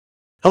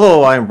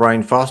Hello, I'm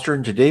Brian Foster,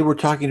 and today we're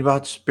talking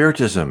about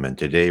Spiritism. And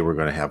today we're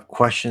going to have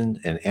questions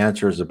and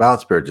answers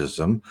about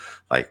Spiritism,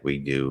 like we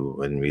do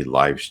when we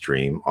live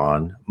stream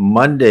on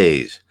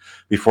Mondays.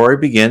 Before I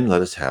begin,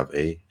 let us have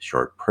a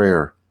short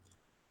prayer.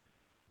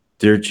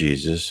 Dear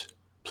Jesus,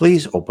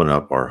 please open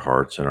up our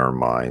hearts and our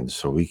minds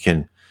so we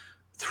can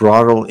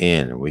throttle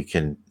in, we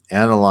can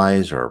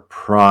analyze our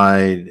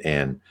pride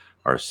and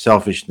our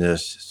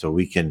selfishness so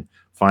we can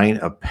find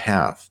a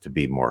path to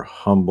be more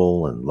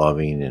humble and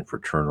loving and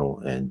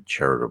fraternal and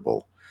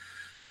charitable.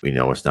 We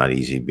know it's not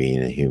easy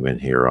being a human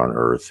here on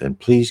earth, and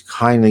please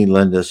kindly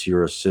lend us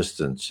your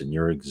assistance and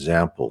your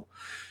example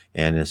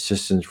and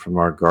assistance from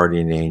our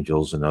guardian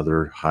angels and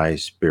other high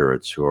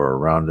spirits who are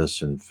around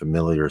us and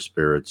familiar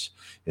spirits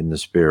in the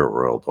spirit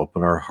world.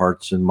 Open our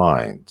hearts and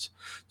minds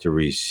to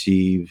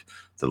receive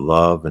the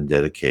love and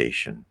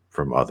dedication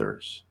from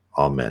others.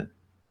 Amen.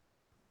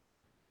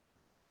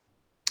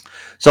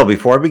 So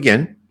before I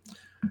begin,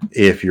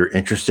 if you're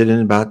interested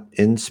in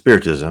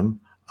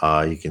Spiritism,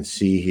 you can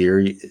see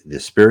here the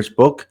Spirits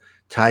book.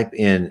 Type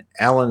in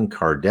Allan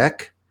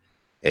Kardec,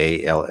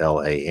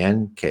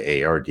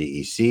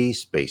 ALLANKARDEC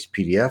space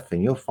PDF,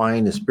 and you'll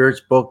find the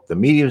Spirits book, the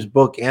Mediums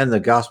book, and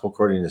the Gospel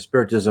According to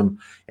Spiritism,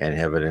 and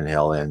Heaven and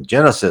Hell and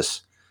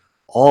Genesis,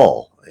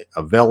 all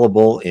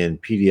available in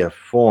PDF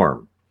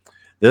form.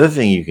 The other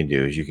thing you can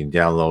do is you can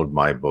download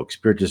my book,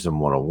 Spiritism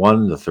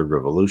 101, The Third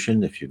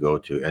Revolution. If you go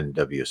to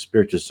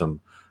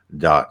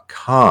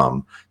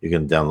nwspiritism.com, you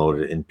can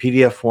download it in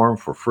PDF form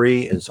for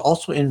free. And it's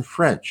also in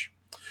French.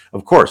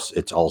 Of course,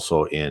 it's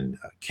also in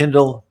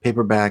Kindle,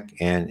 paperback,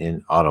 and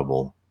in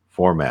Audible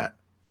format.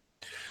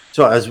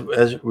 So as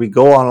we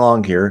go on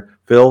along here,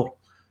 feel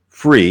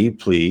free,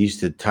 please,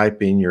 to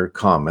type in your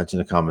comments in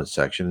the comment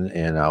section,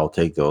 and I'll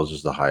take those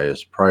as the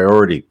highest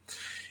priority.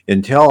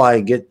 Until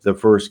I get the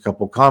first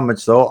couple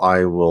comments, though,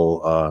 I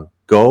will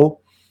go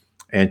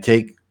and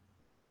take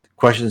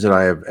questions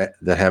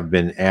that have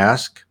been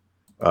asked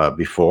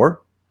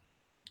before,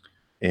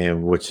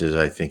 and which is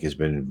I think has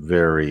been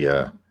very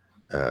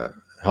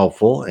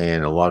helpful,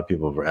 and a lot of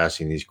people are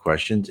asking these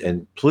questions.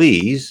 And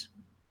please,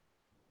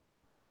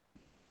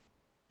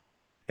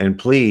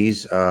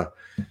 if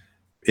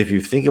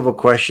you think of a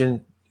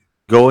question,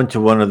 go into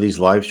one of these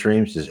live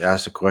streams, just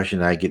ask a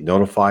question. I get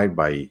notified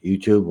by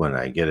YouTube when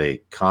I get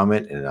a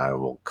comment, and I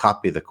will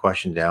copy the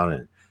question down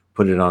and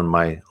put it on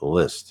my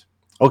list.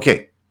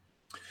 Okay.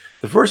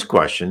 The first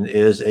question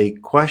is a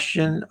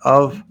question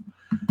of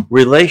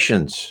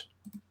relations.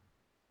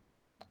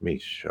 Let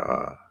me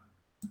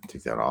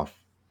take that off.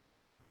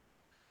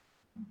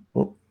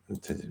 Oh,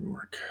 that didn't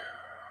work.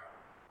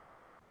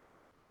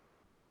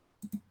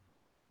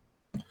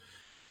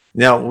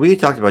 Now, we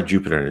talked about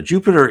Jupiter. Now,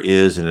 Jupiter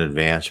is an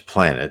advanced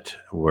planet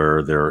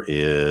where there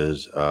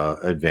is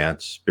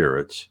advanced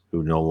spirits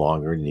who no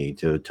longer need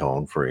to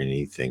atone for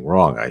anything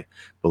wrong. I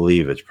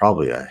believe it's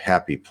probably a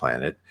happy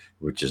planet,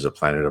 which is a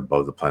planet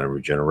above the planet of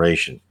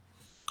regeneration.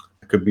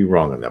 I could be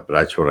wrong on that, but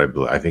that's what I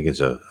believe. I think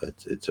it's a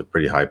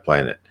pretty high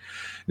planet.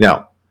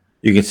 Now,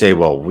 you can say,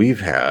 well,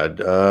 we've had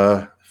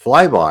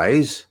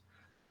flybys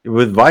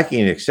with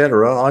Viking,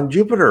 etc., on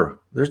Jupiter.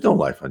 There's no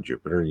life on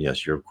Jupiter.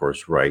 Yes, you're of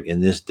course right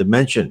in this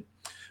dimension.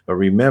 But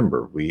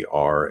remember, we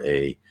are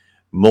a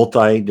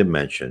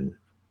multi-dimension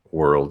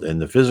world in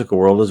the physical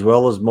world as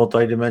well as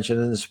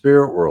multi-dimension in the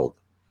spirit world.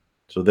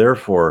 So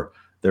therefore,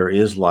 there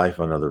is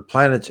life on other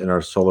planets in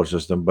our solar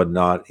system, but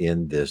not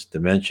in this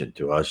dimension.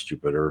 To us,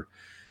 Jupiter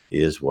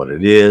is what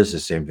it is. The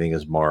same thing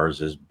as Mars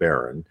is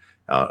barren.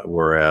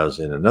 Whereas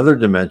in another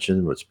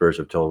dimension, what spirits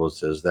have told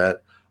us is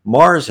that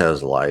Mars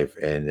has life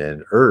and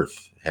then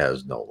Earth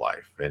has no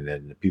life. And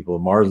then the people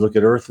of Mars look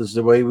at Earth as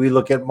the way we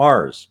look at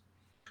Mars.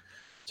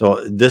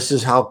 So this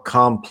is how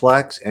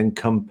complex and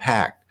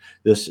compact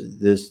this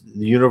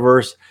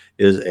universe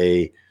is.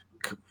 A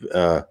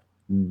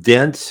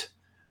dense,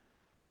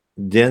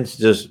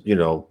 just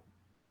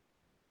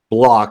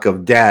block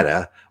of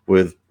data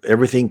with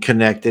everything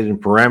connected and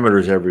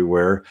parameters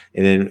everywhere.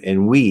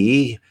 And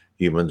we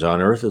humans on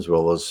Earth, as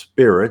well as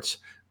spirits,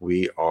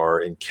 we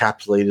are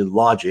encapsulated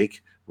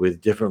logic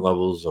with different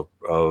levels of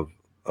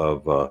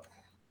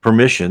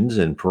permissions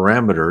and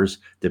parameters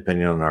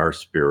depending on our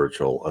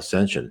spiritual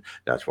ascension.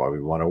 That's why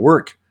we want to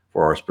work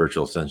for our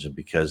spiritual ascension,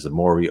 because the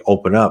more we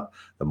open up,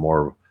 the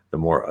more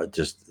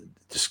just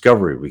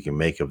discovery we can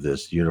make of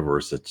this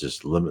universe that's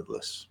just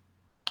limitless.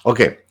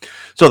 Okay,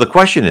 so the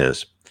question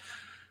is,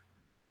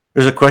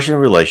 there's a question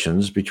of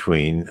relations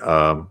between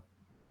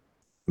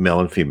male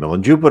and female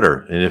in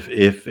Jupiter. And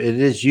if it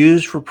is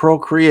used for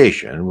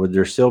procreation, would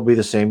there still be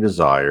the same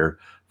desire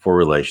for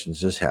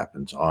relations as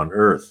happens on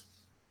Earth?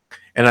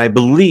 And I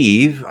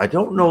believe, I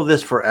don't know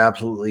this for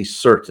absolutely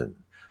certain,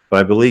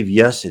 but I believe,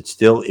 yes, it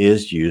still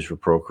is used for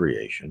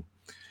procreation.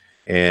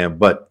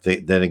 But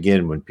then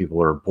again, when people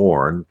are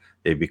born,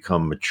 they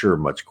become mature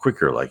much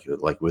quicker. Like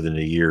within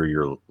a year,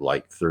 you're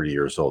like 30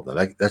 years old.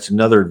 Now that's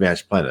another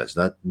advanced planet. It's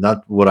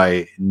not what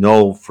I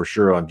know for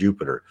sure on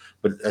Jupiter,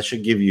 but that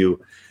should give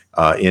you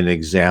an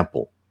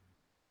example.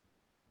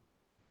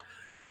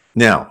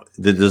 Now,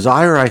 the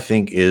desire, I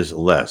think, is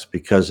less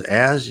because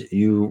as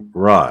you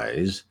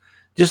rise,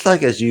 just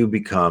like as you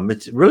become,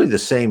 it's really the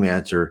same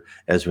answer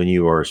as when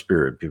you are a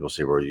spirit. People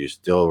say, well, you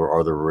still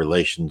are there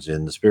relations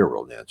in the spirit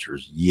world? The answer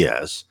is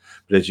yes.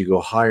 But as you go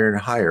higher and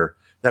higher,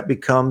 that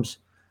becomes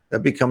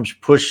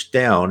pushed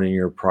down in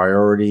your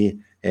priority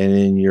and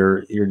in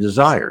your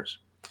desires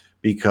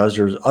because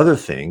there's other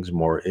things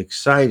more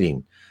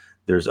exciting.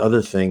 There's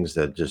other things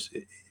that just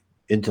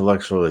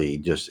intellectually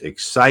just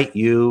excite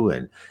you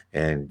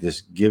and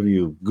just give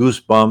you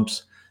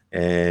goosebumps,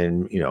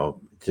 and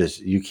just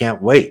you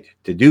can't wait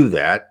to do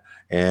that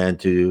and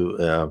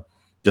to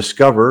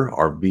discover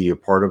or be a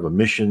part of a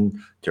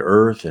mission to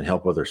earth and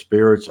help other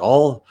spirits,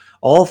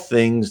 all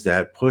things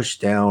that push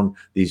down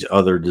these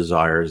other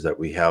desires that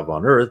we have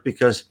on earth,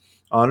 because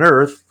on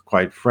earth,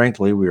 quite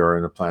frankly, we are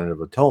in a planet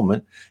of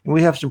atonement and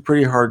we have some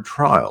pretty hard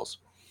trials.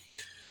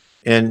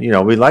 And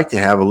we'd like to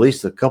have at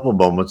least a couple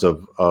moments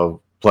of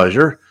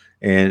pleasure,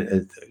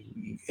 and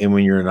and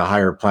when you're in a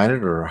higher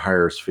planet or a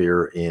higher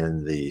sphere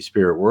in the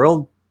spirit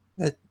world,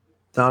 that's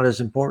not as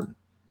important.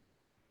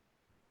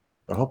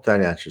 I hope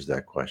that answers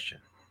that question.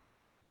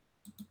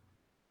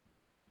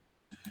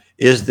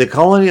 Is the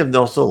colony of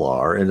No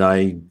Solar an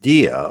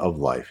idea of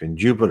life in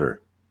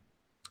Jupiter?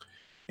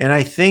 And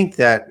I think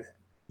that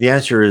the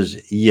answer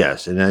is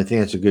yes, and I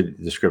think that's a good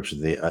description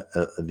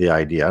of the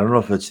idea. I don't know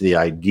if it's the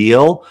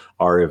ideal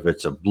or if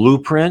it's a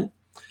blueprint,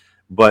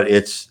 but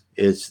it's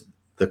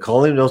the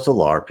colony of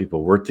solar.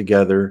 People work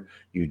together.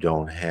 You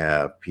don't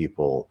have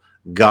people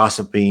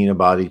gossiping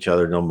about each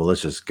other. No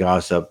malicious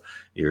gossip.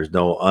 There's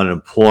no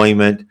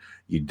unemployment.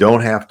 You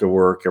don't have to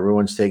work.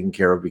 Everyone's taken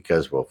care of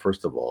because, well,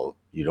 first of all,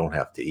 you don't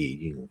have to eat.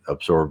 You can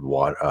absorb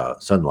water,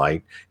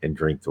 sunlight, and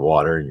drink the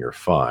water, and you're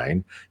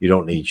fine. You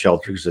don't need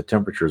shelter because the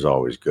temperature is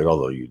always good.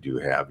 Although you do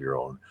have your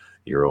own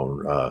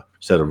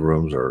set of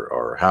rooms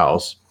or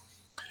house,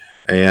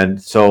 and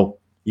so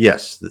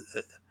yes,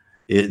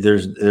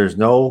 there's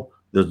no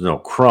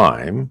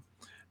crime.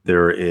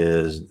 There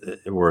is,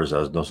 whereas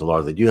as no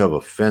solar, they do have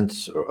a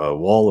fence or a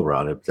wall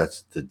around it.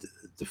 That's to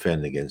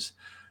defend against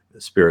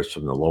spirits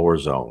from the lower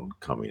zone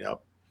coming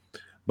up.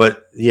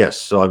 But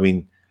yes, so I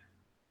mean,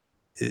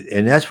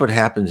 and that's what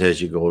happens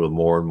as you go to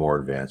more and more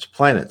advanced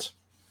planets,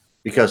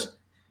 because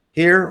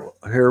here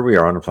we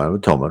are on the planet of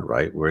atonement,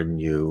 right? When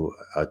you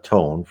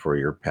atone for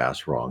your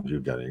past wrongs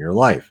you've done in your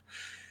life.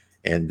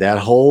 And that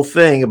whole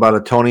thing about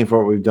atoning for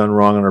what we've done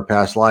wrong in our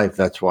past life,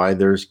 that's why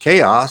there's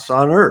chaos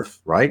on earth,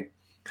 right?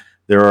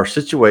 There are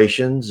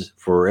situations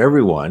for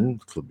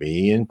everyone,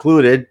 me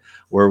included,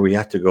 where we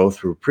have to go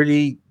through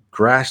pretty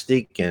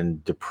drastic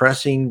and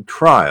depressing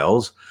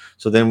trials.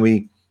 So then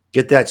we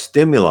get that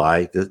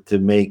stimuli to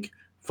make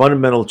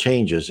fundamental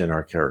changes in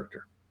our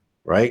character,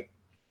 right?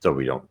 So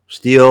we don't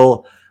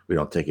steal, we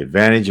don't take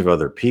advantage of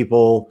other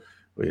people,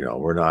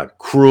 we're not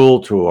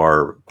cruel to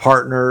our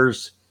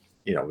partners.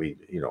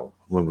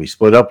 When we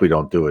split up, we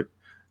don't do it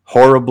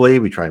horribly.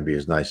 We try and be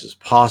as nice as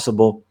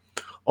possible.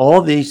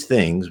 All these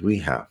things we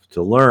have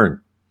to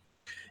learn.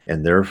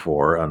 And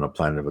therefore, on the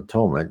planet of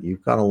atonement,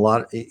 you've got a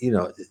lot,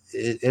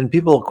 and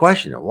people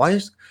question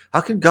it.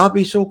 How can God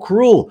be so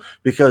cruel?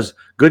 Because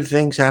good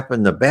things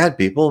happen to bad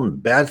people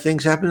and bad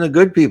things happen to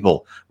good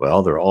people.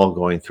 Well, they're all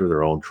going through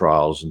their own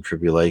trials and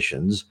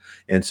tribulations.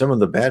 And some of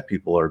the bad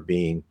people are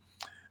being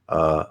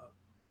uh,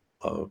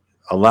 uh,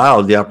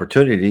 allowed the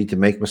opportunity to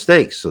make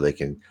mistakes so they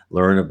can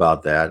learn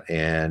about that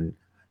and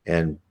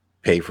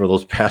pay for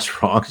those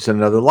past wrongs in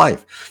another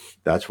life.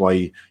 That's why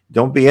you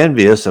don't be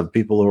envious of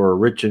people who are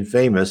rich and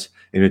famous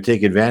and who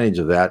take advantage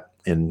of that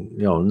in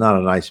not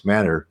a nice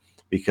manner,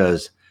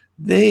 because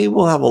they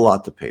will have a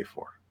lot to pay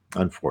for.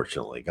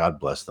 Unfortunately, God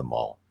bless them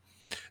all.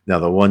 Now,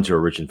 the ones who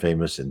are rich and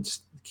famous and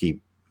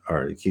keep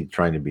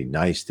trying to be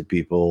nice to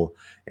people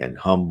and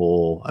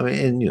humble. I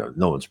mean, and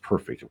no one's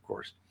perfect, of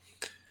course.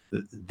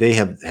 They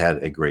have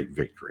had a great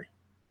victory.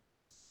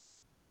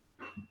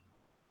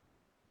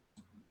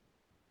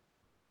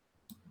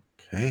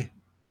 Okay.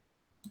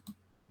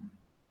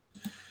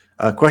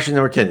 Question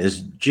number 10: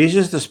 is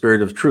Jesus the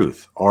Spirit of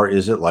truth, or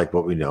is it like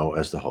what we know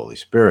as the Holy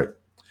Spirit?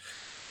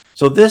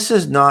 So this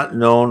is not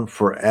known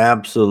for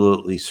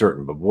absolutely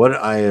certain, but what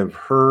I have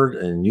heard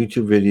in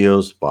YouTube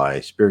videos by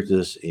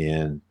Spiritists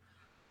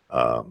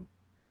um,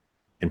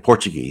 in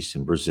Portuguese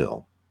in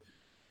Brazil,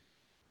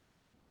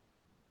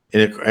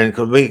 and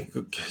let me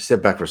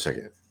step back for a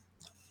second.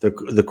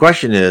 The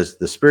question is,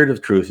 the Spirit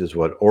of truth is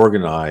what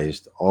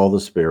organized all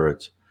the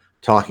spirits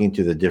talking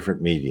to the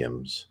different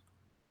mediums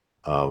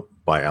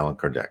by Allan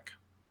Kardec.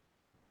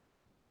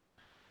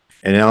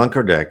 And Allan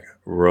Kardec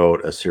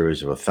wrote a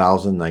series of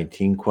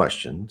 1,019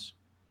 questions.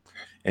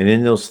 And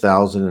in those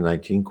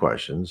 1,019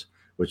 questions,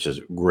 which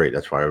is great,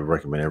 that's why I would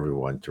recommend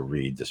everyone to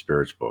read the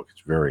Spirits book.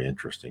 It's very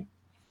interesting.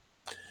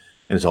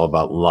 And it's all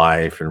about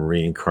life and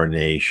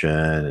reincarnation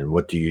and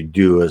what do you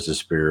do as a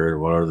spirit?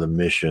 What are the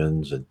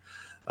missions? And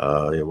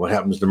what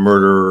happens to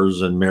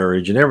murderers and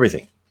marriage and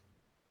everything.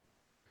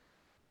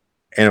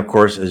 And of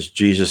course, as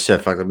Jesus said,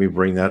 in fact, let me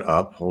bring that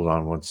up. Hold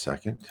on one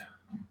second.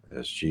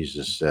 As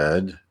Jesus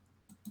said,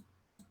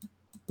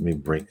 Let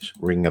me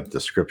bring up the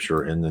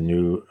scripture in the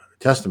New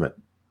Testament.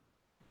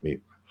 Let me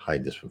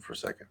hide this one for a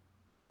second.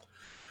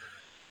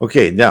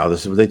 Okay, now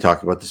this is what they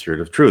talk about the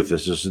Spirit of truth.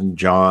 This is in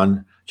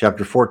John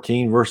chapter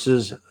 14,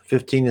 verses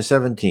 15 to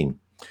 17.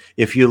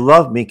 If you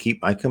love me,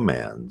 keep my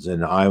commands,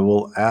 and I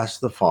will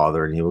ask the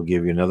Father, and he will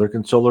give you another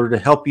consoler to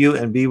help you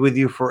and be with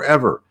you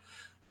forever,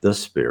 the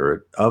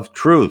Spirit of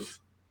truth.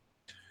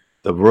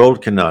 The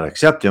world cannot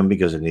accept him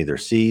because it neither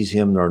sees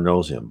him nor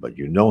knows him, but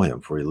you know him,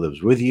 for he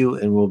lives with you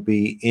and will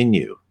be in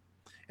you.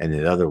 And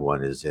the other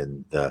one is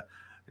in the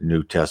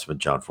New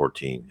Testament, John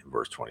 14,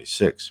 verse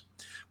 26.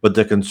 But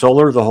the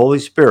Consoler, the Holy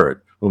Spirit,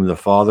 whom the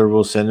Father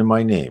will send in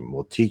my name,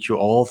 will teach you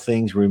all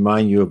things,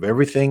 remind you of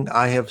everything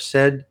I have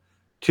said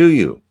to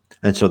you.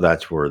 And so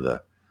that's where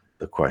the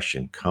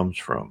question comes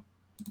from.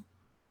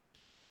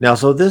 Now,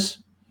 so this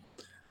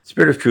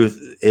Spirit of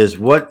truth is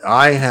what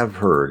I have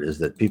heard is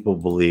that people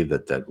believe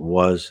that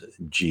was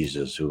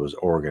Jesus who was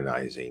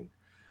organizing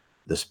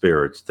the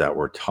spirits that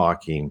were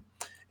talking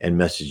and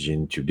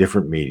messaging to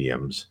different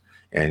mediums.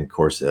 And of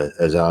course,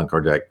 as Allan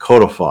Kardec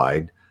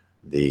codified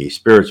the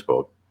Spirits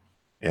book,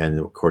 and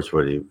of course,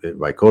 what he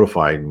by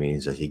codified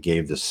means that he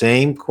gave the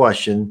same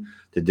question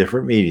to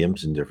different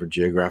mediums in different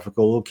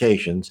geographical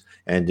locations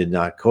and did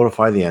not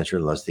codify the answer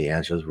unless the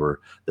answers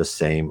were the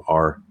same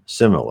or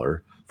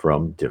similar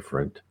from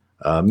different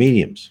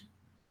mediums.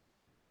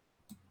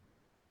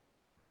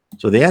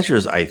 So the answer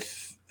is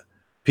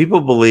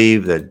people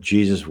believe that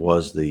Jesus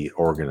was the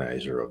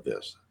organizer of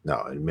this.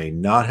 Now, it may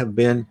not have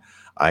been.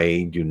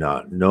 I do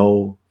not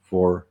know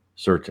for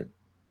certain.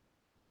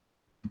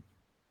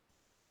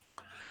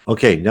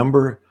 Okay,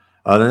 the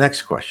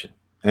next question.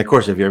 And of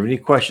course, if you have any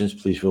questions,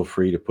 please feel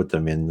free to put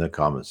them in the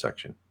comment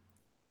section.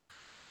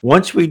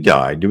 Once we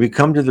die, do we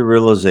come to the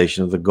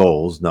realization of the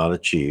goals not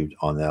achieved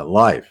on that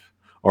life?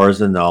 Or is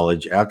the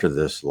knowledge after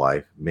this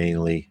life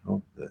mainly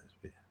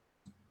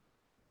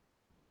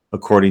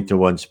according to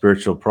one's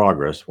spiritual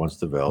progress once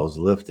the veil is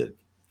lifted?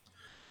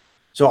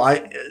 So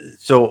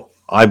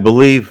I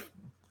believe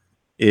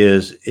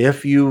is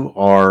if you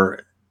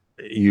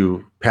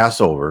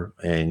pass over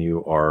and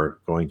you are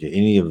going to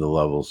any of the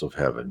levels of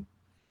heaven,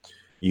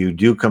 you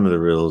do come to the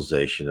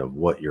realization of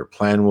what your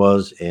plan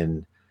was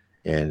and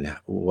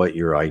what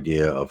your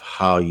idea of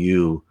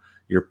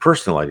your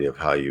personal idea of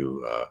how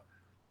you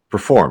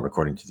perform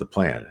according to the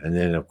plan. And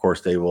then of course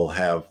they will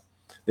have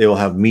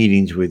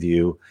meetings with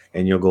you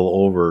and you'll go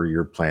over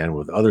your plan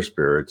with other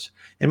spirits.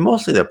 And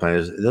mostly that plan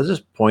is they'll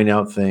just point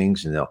out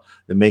things and they'll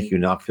make you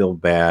not feel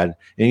bad.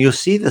 And you'll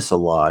see this a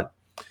lot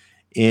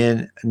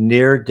in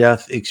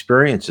near-death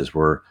experiences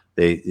where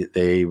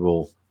they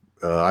will.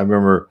 I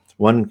remember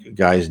one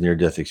guy's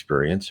near-death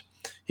experience.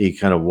 He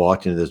kind of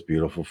walked into this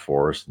beautiful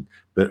forest,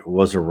 but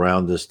was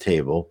around this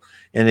table,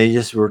 and they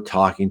just were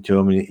talking to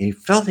him, and he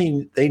felt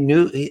he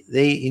knew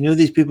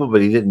these people,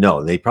 but he didn't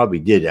know. They probably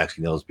did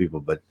actually know those people,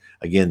 but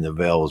again, the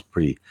veil was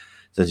pretty,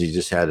 since he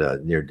just had a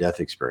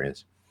near-death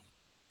experience.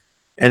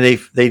 And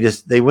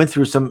they went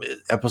through some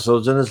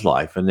episodes in his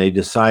life, and they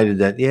decided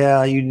that,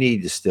 yeah, you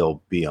need to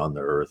still be on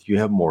the earth. You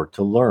have more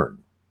to learn.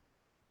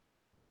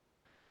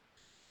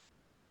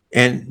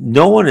 And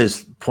no one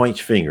points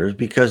fingers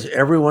because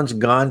everyone's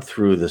gone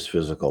through this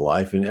physical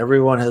life and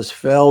everyone has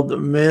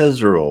failed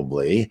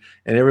miserably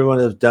and everyone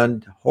has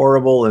done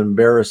horrible,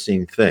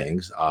 embarrassing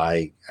things.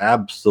 I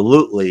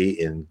absolutely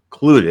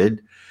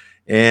included.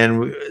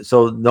 And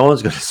so no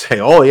one's going to say,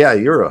 oh yeah,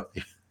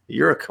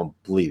 you're a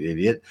complete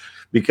idiot,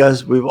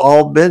 because we've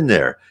all been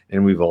there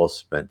and we've all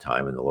spent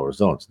time in the lower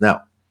zones.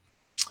 Now,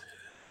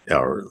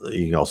 or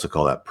you can also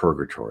call that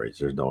purgatory.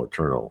 There's no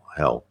eternal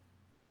hell.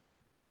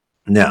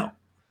 Now,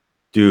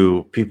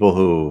 do people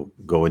who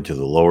go into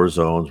the lower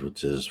zones,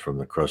 which is from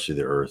the crust of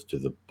the earth to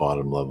the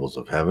bottom levels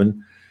of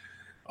heaven,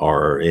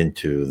 or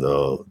into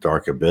the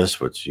dark abyss,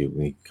 which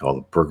we call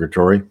the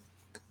purgatory,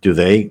 do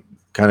they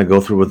kind of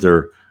go through what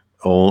their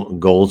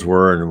own goals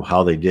were and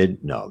how they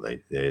did? No,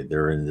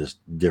 they're in this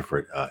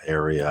different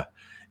area,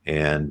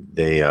 and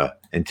they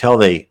until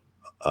they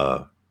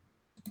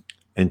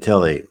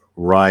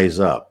rise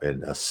up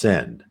and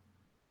ascend,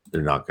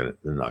 they're not gonna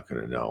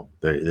know.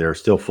 They're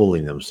still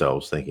fooling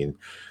themselves, thinking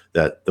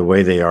that the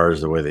way they are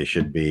is the way they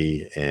should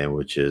be, and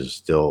which is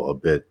still a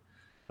bit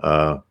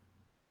how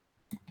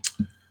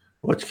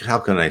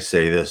can I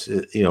say this?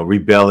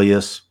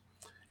 Rebellious,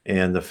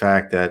 and the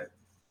fact that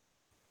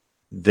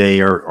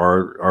they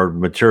are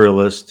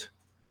materialist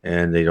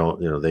and they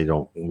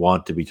don't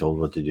want to be told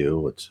what to do,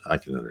 which I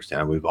can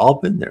understand. We've all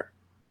been there.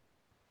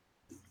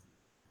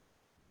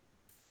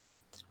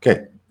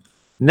 Okay,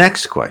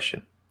 next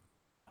question.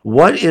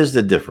 What is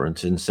the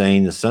difference in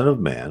saying the Son of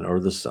Man or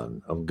the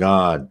Son of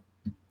God?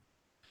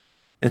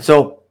 And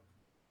so,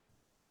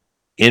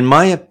 in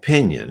my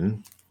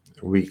opinion,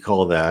 we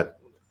call that,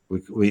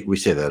 we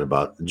say that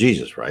about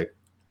Jesus, right?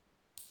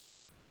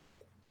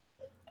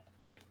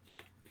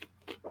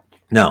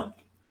 Now,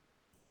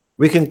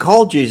 we can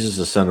call Jesus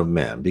the Son of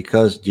Man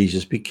because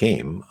Jesus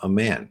became a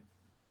man.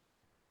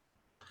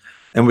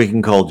 And we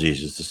can call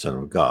Jesus the Son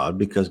of God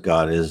because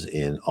God is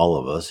in all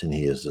of us and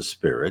he is the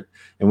Spirit.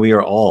 And we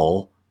are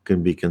all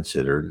can be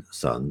considered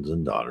sons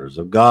and daughters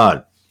of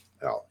God.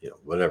 Well,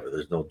 whatever.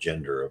 There's no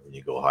gender when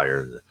you go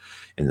higher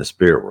in the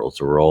spirit world.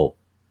 So we're all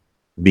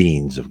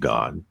beings of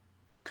God.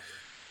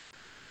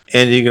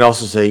 And you can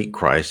also say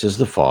Christ is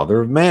the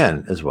Father of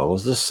man as well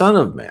as the Son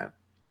of man.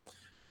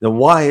 Now,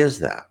 why is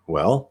that?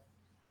 Well,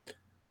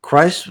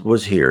 Christ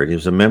was here, and he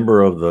was a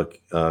member of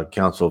the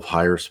Council of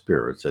Higher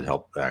Spirits that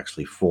helped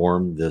actually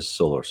form this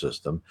solar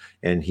system,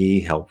 and he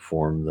helped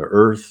form the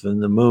Earth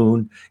and the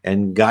Moon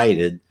and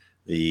guided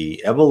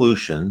the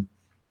evolution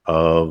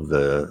of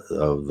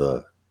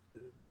the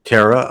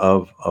terra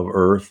of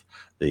Earth,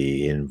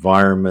 the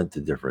environment,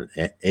 the different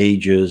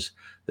ages,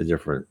 the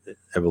different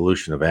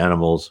evolution of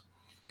animals.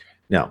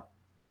 Now,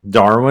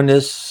 Darwin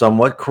is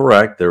somewhat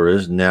correct. There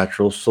is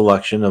natural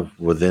selection of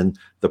within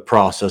the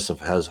process of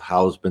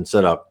how it's been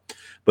set up,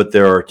 but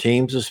there are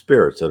teams of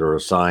spirits that are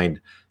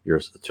assigned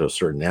to a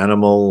certain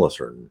animal, a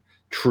certain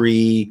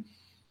tree,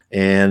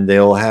 and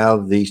they'll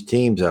have these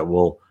teams that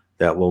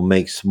will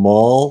make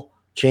small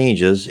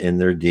changes in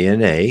their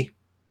DNA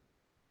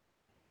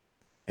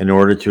in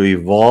order to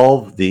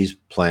evolve these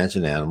plants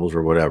and animals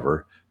or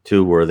whatever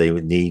to where they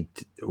would need,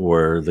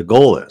 where the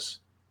goal is.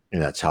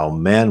 And that's how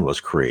man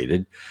was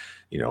created,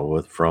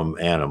 from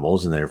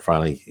animals. And they're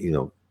finally,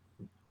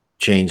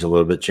 changed a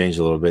little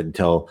bit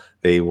until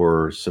they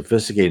were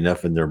sophisticated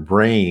enough and their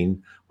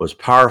brain was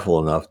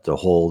powerful enough to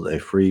hold a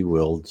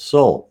free-willed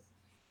soul.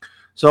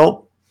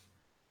 So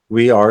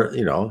we are,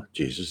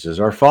 Jesus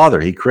is our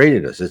Father. He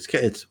created us.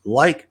 It's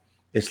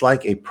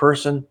like a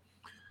person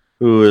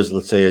who is,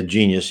 let's say, a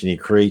genius, and he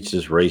creates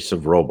this race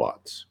of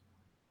robots.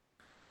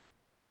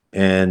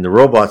 And the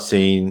robots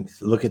saying,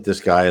 "Look at this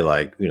guy,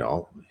 like,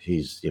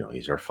 he's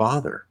our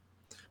father."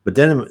 But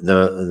then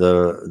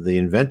the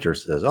inventor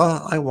says,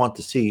 "Oh, I want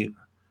to see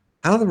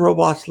how the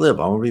robots live.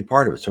 I want to be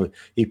part of it." So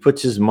he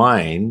puts his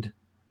mind.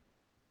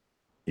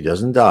 He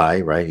doesn't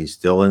die, right? He's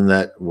still in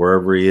that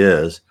wherever he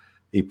is.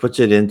 He puts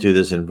it into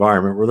this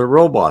environment where the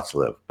robots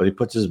live, but he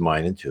puts his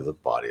mind into the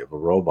body of a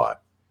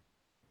robot.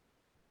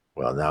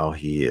 Well, now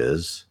he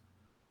is,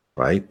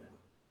 right,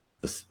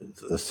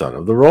 the son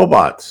of the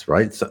robots,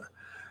 right?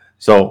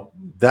 So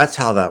that's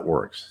how that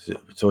works.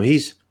 So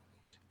he's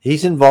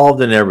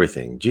involved in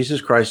everything.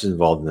 Jesus Christ is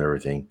involved in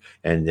everything,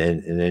 and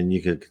then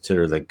you could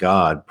consider that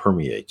God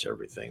permeates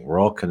everything. We're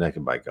all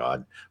connected by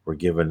God. We're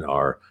given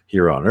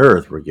here on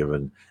earth, we're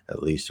given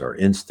at least our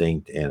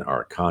instinct and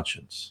our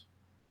conscience.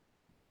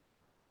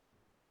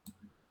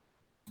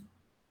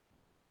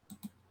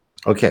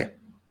 Okay.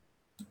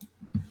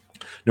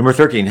 Number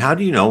 13, how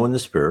do you know when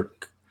the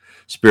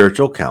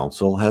spiritual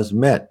council has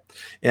met?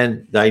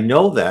 And I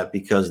know that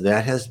because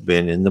that has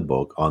been in the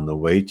book On the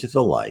Way to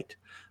the Light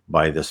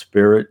by the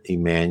Spirit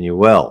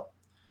Emmanuel.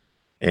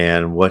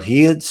 And what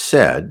he had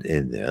said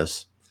in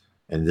this,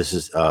 and this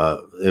is, it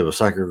was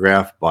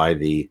psychographed by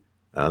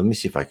let me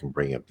see if I can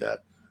bring up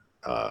that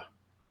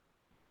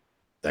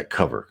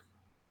cover,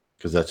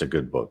 because that's a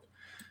good book.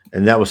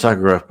 And that was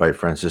psychographed by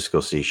Francisco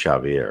C.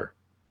 Xavier.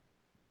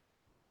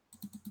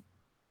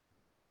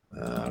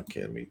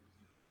 Okay,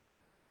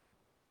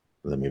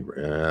 let me,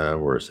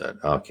 where is that?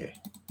 Okay.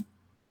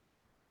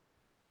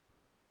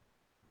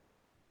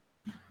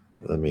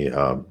 Let me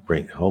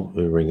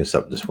bring this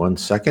up just 1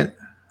 second.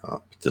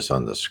 I'll put this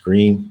on the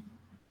screen.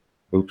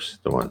 Oops,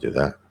 don't want to do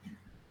that.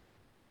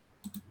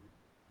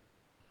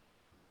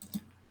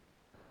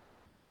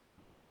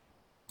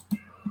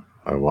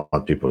 I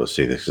want people to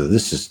see this. So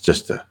this is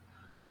just a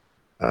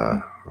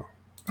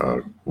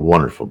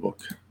wonderful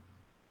book.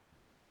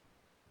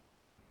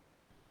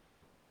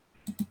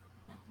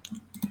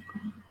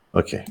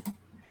 Okay.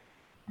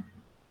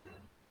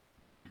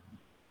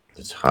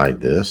 Let's hide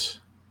this.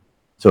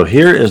 So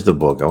here is the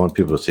book. I want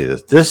people to see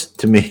this.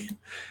 To me,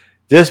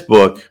 this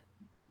book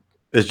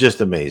is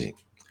just amazing.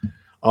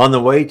 On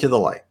the Way to the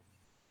Light.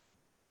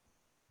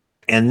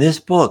 And this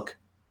book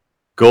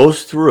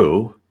goes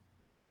through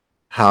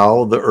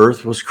how the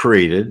earth was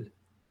created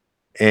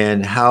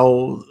and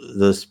how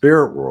the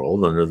spirit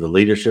world, under the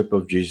leadership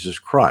of Jesus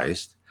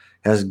Christ,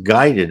 has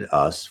guided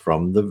us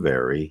from the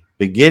very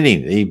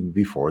beginning, even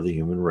before the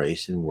human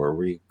race and where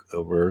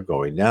we're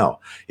going now.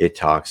 It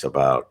talks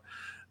about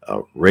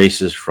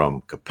races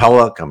from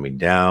Capella coming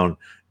down,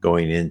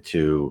 going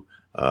into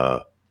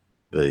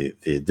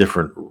the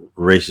different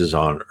races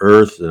on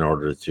Earth in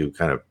order to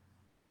kind of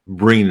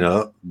bring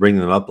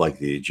them up like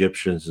the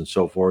Egyptians and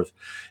so forth.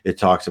 It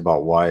talks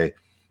about why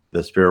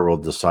the spirit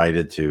world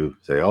decided to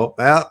say, "Oh,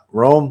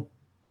 Rome,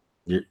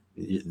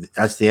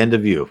 that's the end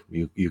of you.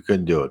 You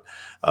couldn't do it."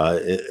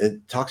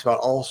 It talks about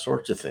all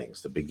sorts of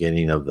things. The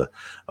beginning of the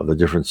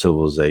different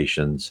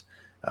civilizations,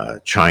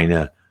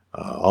 China,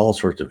 all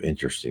sorts of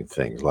interesting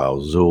things. Lao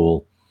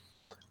Tzu,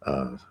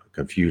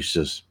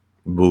 Confucius,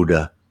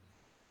 Buddha.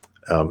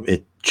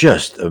 It's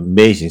just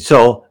amazing.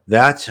 So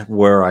that's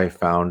where I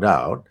found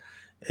out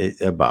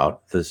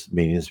about this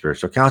meeting of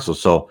spiritual council.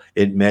 So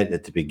it met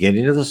at the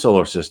beginning of the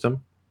solar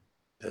system,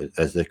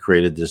 as they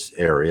created this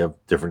area of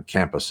different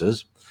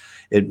campuses.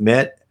 It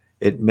met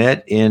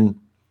in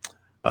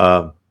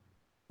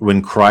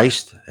when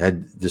Christ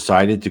had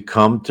decided to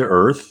come to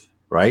Earth,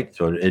 right?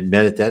 So it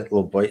met at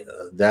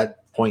that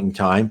point in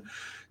time,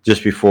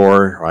 just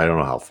before, I don't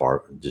know how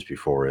far just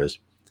before is.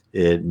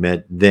 It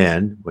met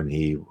then when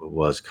he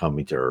was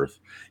coming to Earth,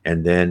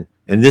 and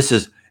this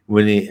is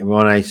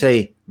when I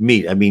say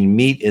meet, I mean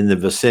meet in the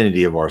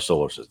vicinity of our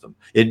solar system.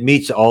 It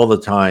meets all the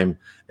time,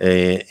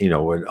 in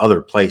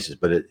other places,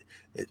 but it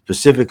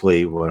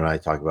specifically when I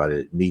talk about it,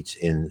 it meets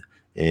in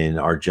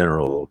our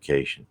general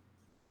location.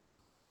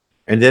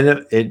 And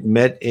then it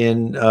met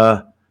in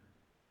around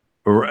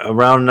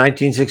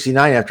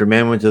 1969 after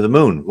man went to the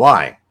moon.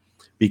 Why?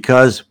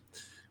 Because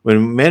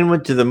when men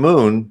went to the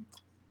moon,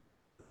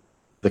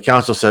 the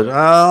council said,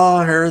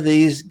 "Oh, here are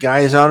these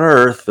guys on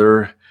Earth.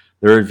 They're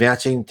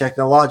advancing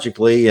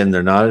technologically and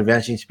they're not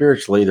advancing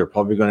spiritually. They're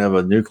probably going to have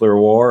a nuclear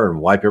war and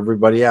wipe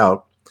everybody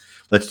out.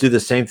 Let's do the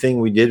same thing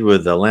we did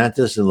with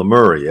Atlantis and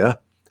Lemuria."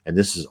 And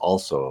this is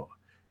also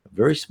a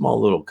very small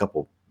little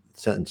couple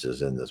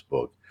sentences in this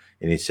book.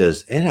 And he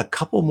says, and a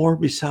couple more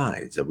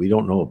besides that we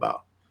don't know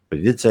about. But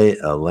he did say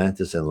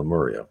Atlantis and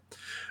Lemuria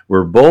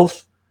were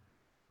both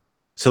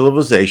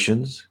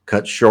civilizations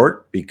cut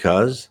short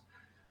because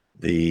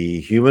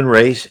the human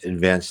race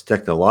advanced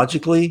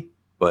technologically,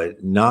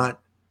 but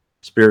not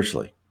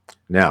spiritually.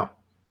 Now,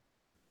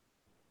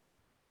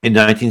 in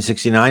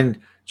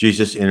 1969,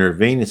 Jesus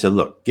intervened and said,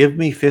 "Look, give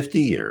me 50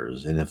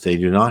 years, and if they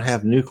do not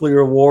have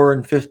nuclear war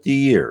in 50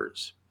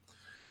 years,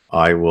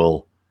 I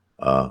will,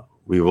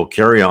 we will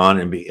carry on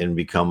and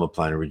become a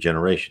planet of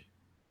regeneration."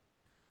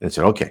 And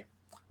said, "Okay,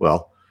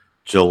 well,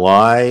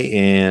 July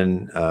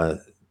in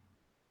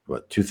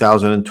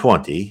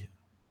 2020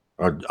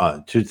 or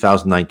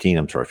 2019.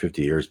 I'm sorry,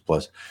 50 years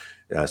plus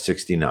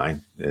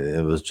 69.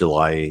 It was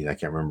July. I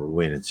can't remember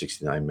when. In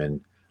 69,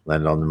 men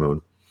landed on the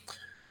moon.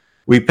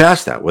 We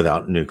passed that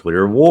without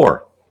nuclear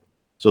war.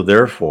 So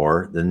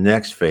therefore, the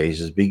next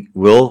phase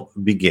will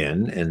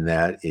begin, and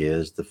that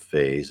is the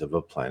phase of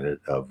a planet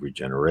of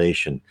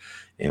regeneration.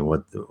 And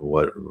what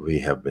we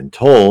have been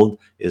told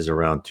is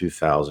around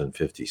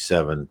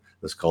 2057.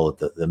 Let's call it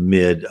the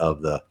mid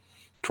of the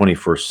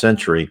 21st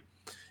century.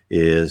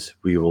 Is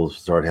we will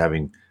start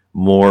having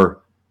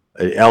more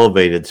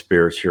elevated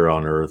spirits here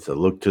on Earth that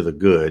look to the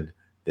good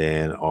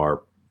than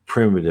our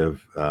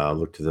primitive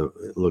look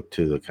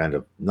to the kind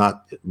of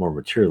not more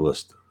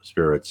materialist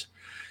spirits.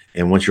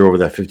 And once you're over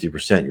that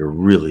 50%, you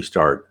really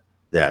start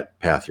that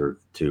path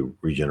to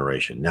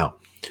regeneration. Now,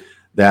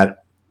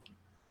 that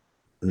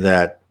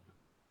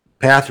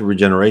path of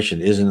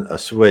regeneration isn't a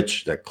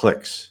switch that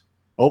clicks.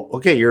 Oh,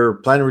 okay, you're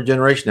planning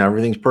regeneration now.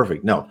 Everything's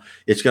perfect. No,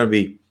 it's going to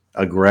be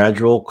a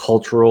gradual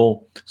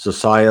cultural,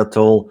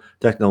 societal,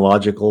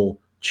 technological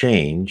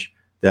change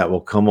that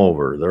will come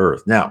over the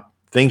Earth. Now,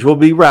 things will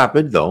be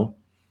rapid, though.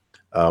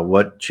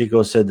 What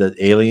Chico said that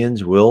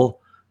aliens will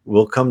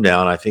come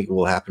down. I think it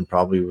will happen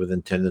probably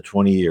within 10 to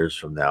 20 years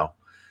from now,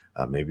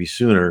 maybe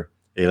sooner.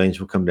 Aliens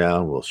will come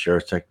down. We'll share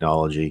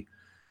technology,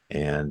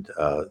 and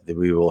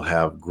we will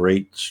have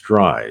great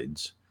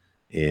strides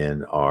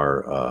in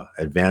our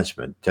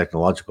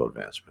technological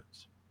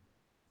advancements.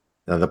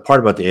 Now, the part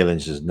about the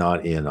aliens is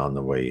not in On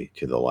the Way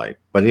to the Light.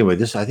 But anyway,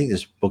 I think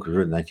this book was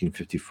written in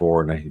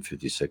 1954,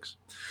 1956.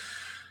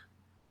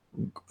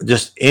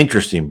 Just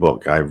interesting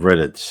book. I've read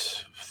it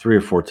 3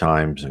 or 4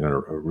 times. I'm going to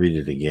read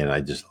it again.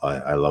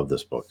 I love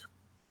this book.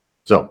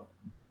 So,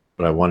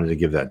 but I wanted to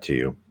give that to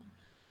you.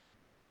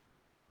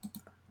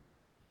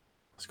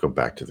 Let's go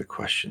back to the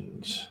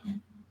questions.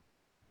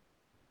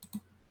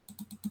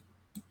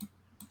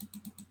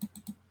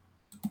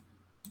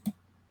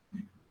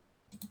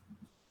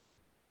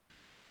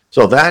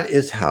 So that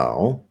is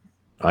how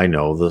I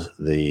know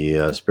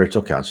the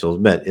spiritual council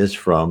met is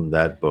from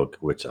that book,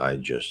 which I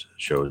just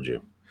showed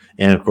you.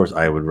 And of course,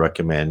 I would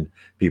recommend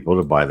people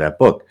to buy that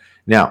book.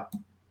 Now,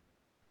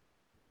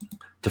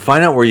 to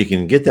find out where you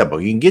can get that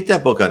book, you can get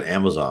that book on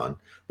Amazon,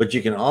 but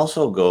you can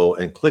also go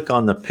and click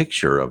on the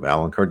picture of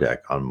Allan Kardec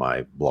on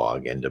my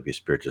blog,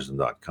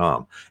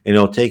 nwspiritism.com, and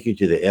it'll take you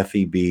to the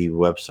FEB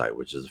website,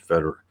 which is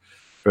the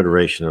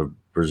Federation of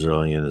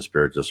Brazilian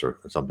Spiritists or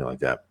something like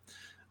that.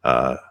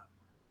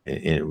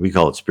 And we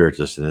call it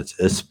Spiritus, and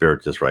it's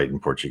Spiritus, right,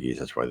 in Portuguese.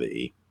 That's why the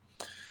E.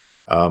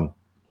 And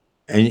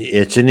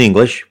it's in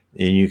English,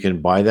 and you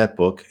can buy that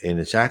book, and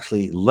it's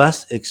actually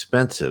less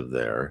expensive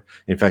there.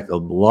 In fact, a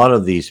lot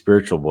of these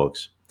spiritual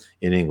books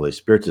in English,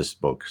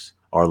 Spiritist books,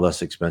 are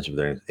less expensive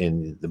there.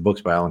 And the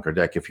books by Allan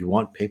Kardec, if you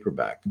want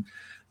paperback,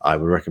 I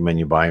would recommend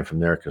you buying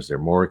from there because they're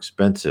more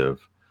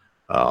expensive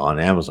on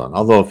Amazon.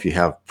 Although if you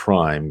have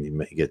Prime, you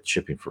may get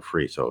shipping for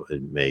free, so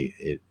it may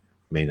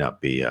not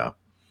be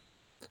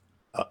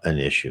an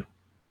issue.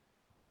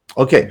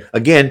 Okay,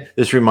 again,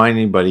 this remind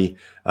anybody,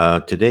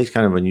 today's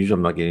kind of unusual.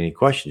 I'm not getting any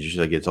questions.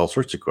 Usually I get all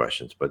sorts of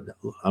questions, but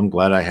I'm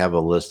glad I have a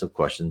list of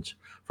questions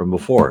from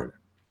before.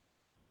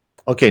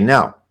 Okay,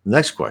 now,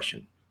 next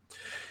question.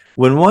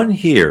 When one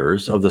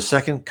hears of the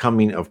second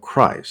coming of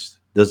Christ,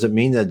 does it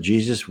mean that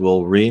Jesus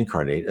will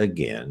reincarnate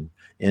again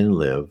and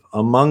live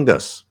among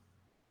us?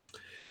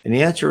 And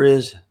the answer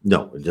is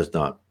no, it does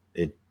not.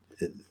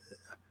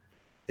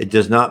 It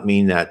does not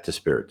mean that to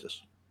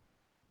Spiritists.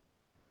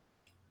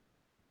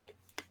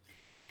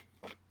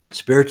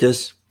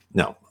 Spiritists,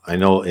 no. I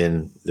know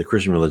in the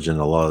Christian religion,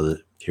 a lot of it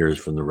here is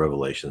from the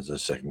Revelations, the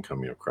second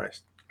coming of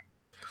Christ.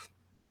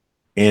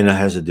 And it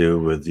has to do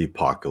with the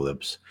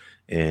apocalypse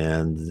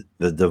and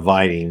the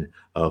dividing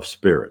of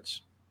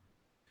spirits.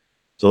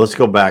 So let's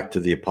go back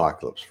to the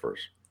apocalypse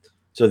first.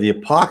 So the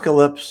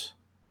apocalypse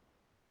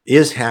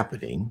is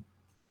happening,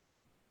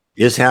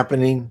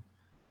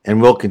 and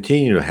will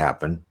continue to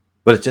happen,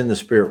 but it's in the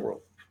spirit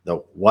world.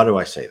 Now, why do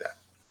I say that?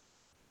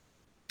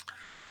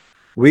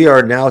 We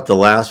are now at the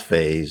last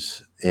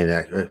phase,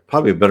 and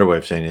probably a better way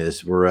of saying it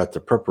is we're at the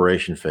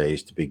preparation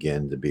phase to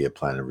begin to be a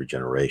planet of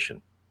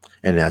regeneration.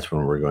 And that's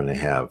when we're going to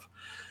have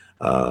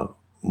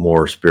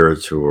more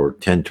spirits who are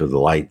tend to the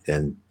light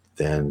than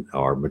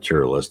are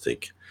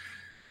materialistic.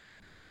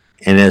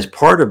 And as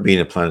part of being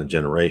a planet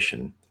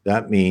generation,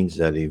 that means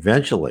that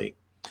eventually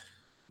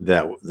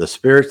that the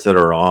spirits that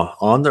are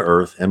on the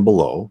earth and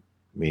below,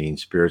 meaning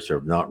spirits that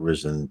have not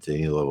risen to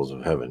any levels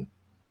of heaven,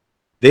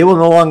 they will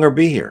no longer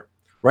be here.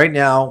 Right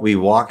now, we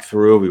walk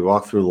through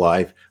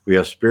life. We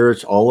have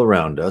spirits all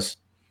around us,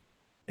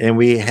 and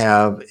we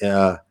have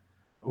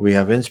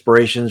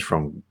inspirations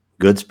from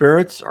good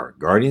spirits, our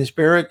guardian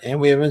spirit,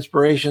 and we have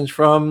inspirations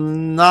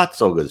from not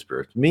so good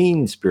spirits,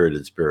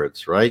 mean-spirited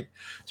spirits, right?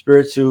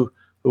 Spirits who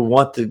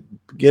want to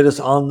get us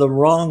on the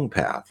wrong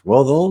path.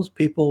 Well, those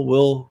people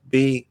will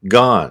be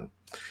gone.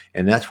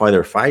 And that's why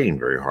they're fighting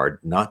very hard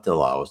not to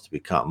allow us to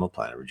become a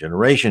planet of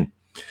regeneration.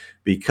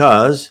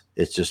 Because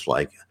it's just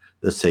like,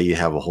 let's say you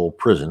have a whole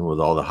prison with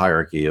all the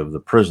hierarchy of the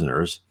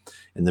prisoners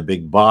and the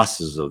big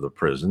bosses of the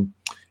prison,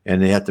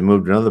 and they have to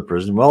move to another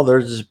prison. Well,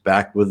 they're just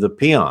back with the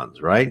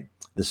peons, right?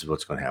 This is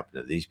what's going to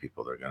happen to these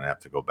people. They're going to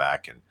have to go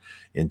back and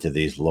into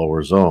these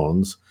lower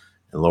zones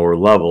and lower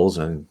levels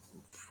and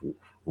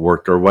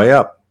work their way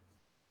up.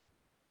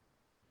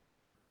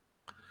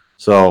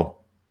 So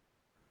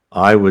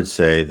I would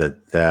say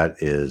that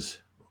is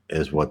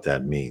what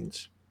that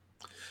means.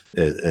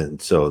 And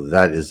so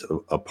that is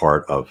a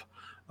part of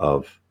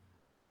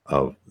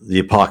the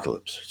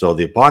apocalypse. So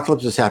the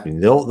apocalypse is happening.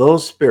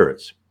 Those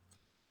spirits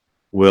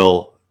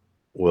will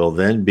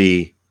then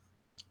be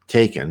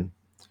taken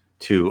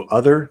to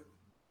other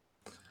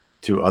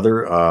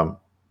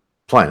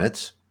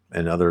planets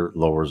and other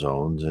lower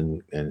zones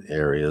and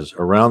areas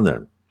around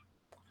them.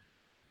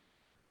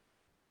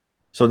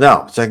 So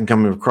now, second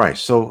coming of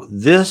Christ. So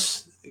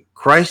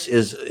Christ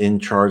is in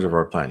charge of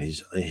our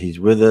planet. He's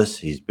with us.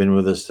 He's been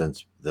with us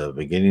since the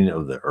beginning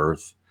of the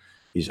earth.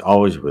 He's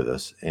always with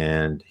us,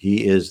 and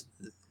he is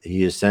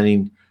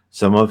sending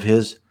some of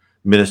his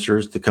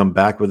ministers to come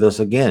back with us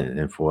again.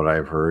 And for what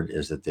I've heard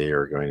is that they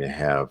are going to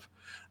have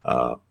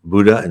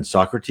Buddha and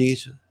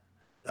Socrates,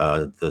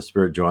 the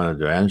spirit Joanna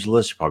de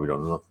Angelis. You probably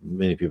don't know.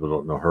 Many people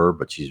don't know her,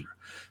 but she's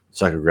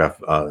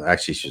psychograph.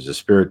 Actually, she's a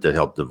spirit that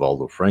helped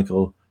Valdo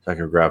Franco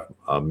psychograph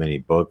many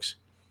books.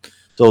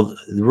 So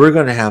we're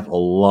going to have a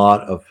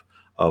lot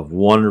of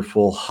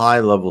wonderful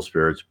high-level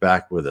spirits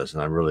back with us,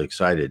 and I'm really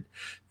excited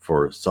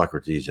for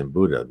Socrates and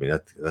Buddha. I mean,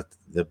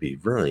 that'd be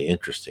really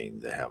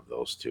interesting to have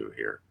those two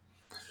here.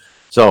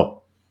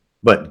 So,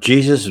 but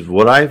Jesus,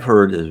 what I've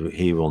heard is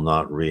he will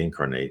not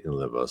reincarnate and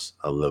live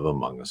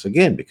among us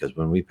again, because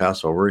when we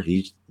pass over,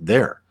 he's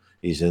there.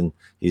 He's in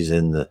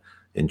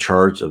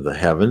charge of the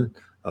heaven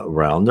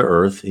around the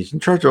earth. He's in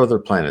charge of other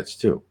planets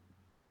too,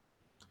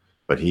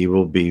 but he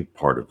will be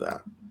part of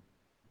that.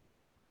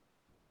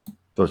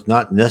 So it's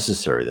not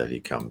necessary that he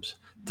comes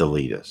to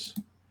lead us,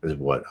 is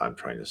what I'm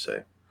trying to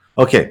say.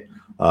 Okay,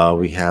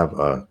 we have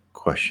a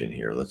question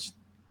here. Let's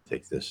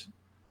take this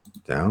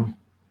down.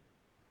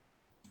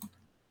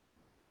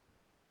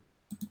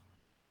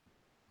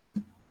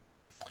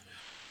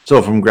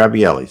 So from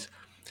Grabielli's,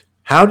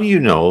 how do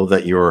you know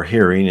that you are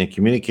hearing and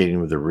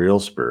communicating with the real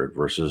spirit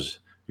versus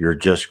you're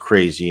just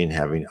crazy and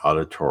having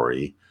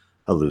auditory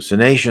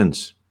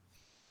hallucinations?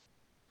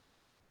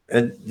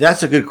 And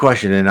that's a good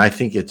question, and I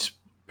think it's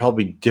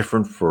probably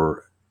different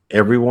for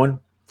everyone.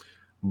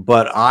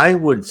 But I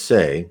would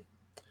say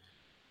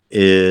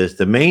is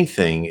the main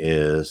thing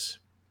is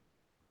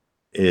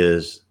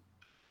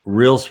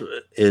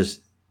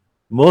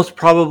most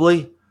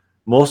probably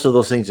most of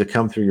those things that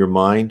come through your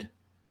mind,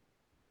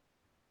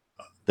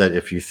 that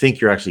if you think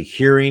you're actually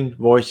hearing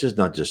voices,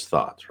 not just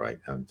thoughts, right?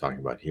 I'm talking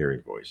about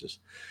hearing voices.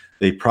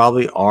 They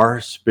probably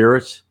are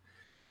spirits.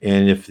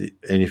 And if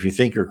you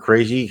think you're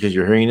crazy because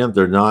you're hearing them,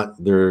 they're not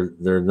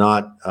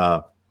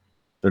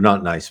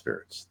nice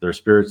spirits. They're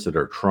spirits that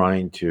are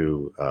trying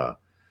to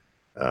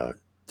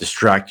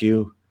distract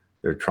you.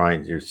 They're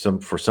trying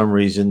for some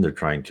reason they're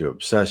trying to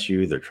obsess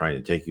you. They're trying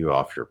to take you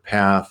off your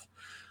path.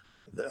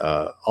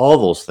 All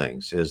those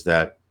things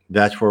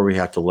that's where we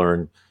have to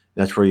learn.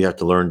 That's where you have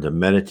to learn to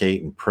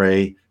meditate and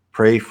pray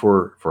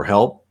for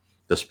help.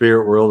 The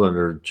spirit world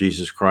under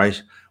Jesus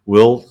Christ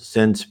will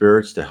send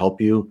spirits to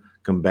help you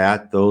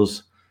combat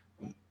those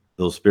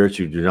spirits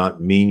who do not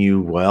mean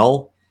you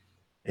well.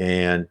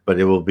 But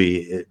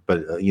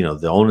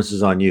the onus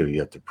is on you. You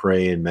have to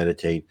pray and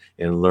meditate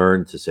and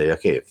learn to say,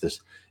 okay, if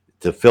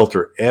to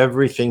filter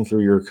everything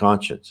through your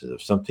conscience. And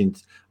if something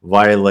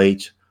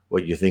violates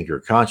what you think your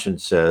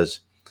conscience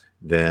says,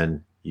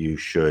 then you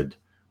should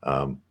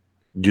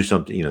do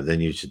something,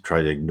 then you should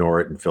try to ignore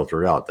it and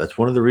filter it out. That's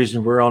one of the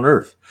reasons we're on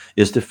earth,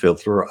 is to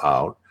filter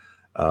out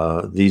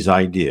these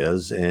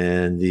ideas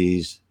and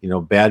these,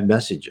 bad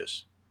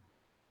messages.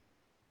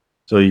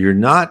 So you're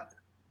not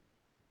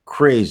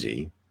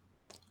crazy.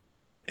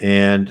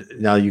 And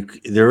now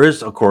there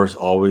is, of course,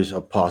 always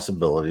a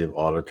possibility of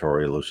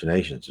auditory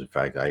hallucinations. In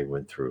fact, I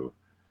went through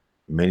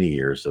many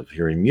years of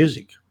hearing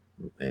music,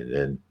 and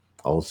then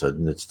all of a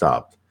sudden it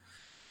stopped.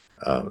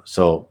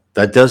 So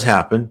that does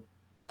happen.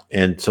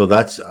 And so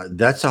that's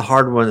a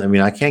hard one. I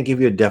mean, I can't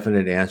give you a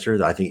definite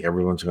answer. I think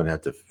everyone's going to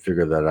have to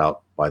figure that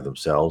out by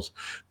themselves.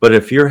 But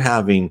if you're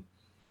hearing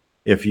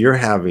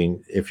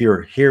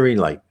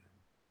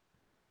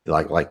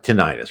like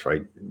tinnitus,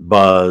 right?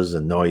 Buzz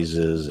and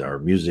noises or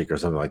music or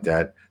something like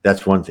that,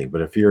 that's one thing.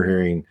 But if you're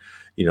hearing,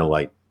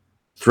 like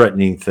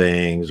threatening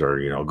things,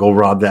 or, go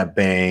rob that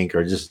bank,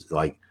 or just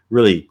like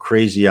really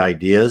crazy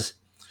ideas,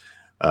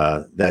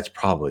 that's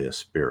probably a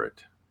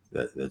spirit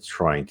that's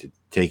trying to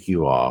take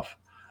you off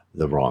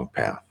the wrong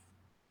path.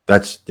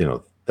 That's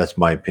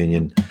my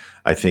opinion.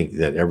 I think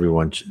that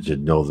everyone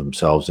should know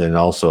themselves, and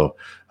also,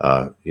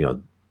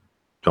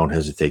 don't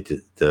hesitate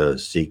to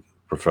seek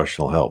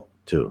professional help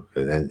too.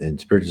 And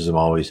Spiritism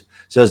always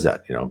says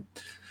that,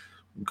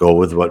 go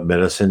with what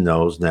medicine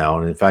knows now.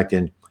 And in fact,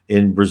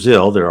 in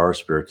Brazil, there are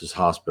Spiritist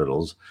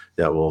hospitals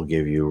that will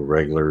give you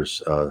regular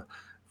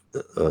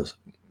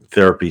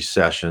therapy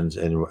sessions,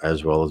 and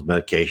as well as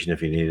medication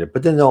if you need it.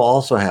 But then they'll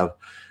also have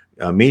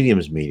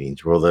mediums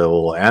meetings where they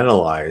will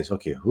analyze,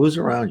 okay, who's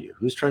around you,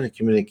 who's trying to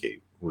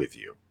communicate with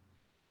you.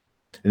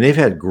 And they've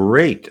had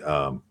great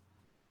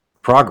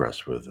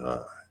progress with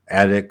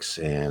addicts,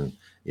 and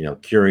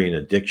curing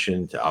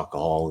addiction to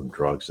alcohol and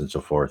drugs and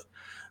so forth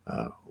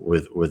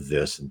with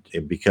this.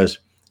 And because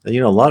a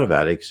lot of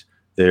addicts,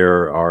 they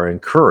are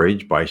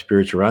encouraged by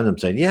spirits around them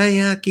saying,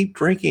 yeah, keep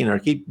drinking or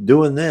keep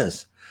doing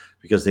this,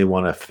 because they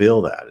want to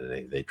feel that,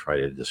 and they try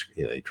to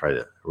they try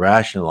to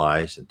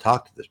rationalize and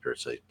talk to the spirit,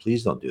 say,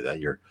 please don't do that,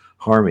 you're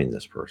harming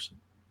this person.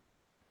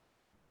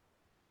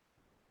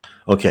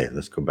 Okay,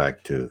 let's go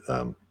back to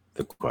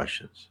the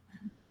questions.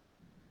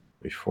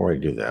 Before I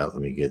do that,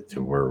 let me get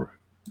to where.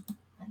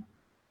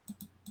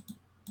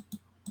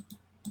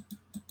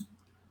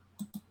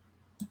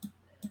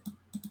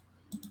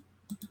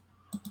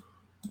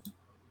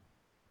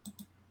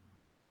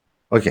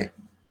 Okay,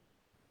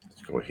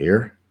 let's go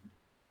here.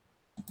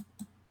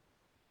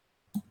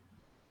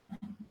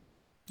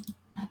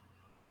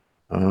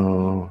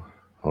 Oh,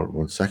 hold on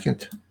 1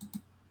 second.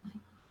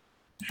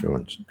 Show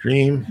and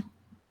stream.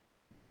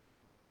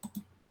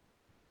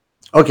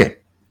 Okay.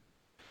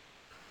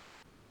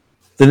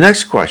 The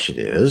next question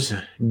is,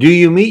 do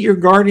you meet your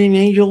guardian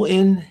angel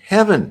in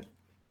heaven?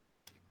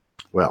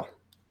 Well,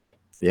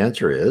 the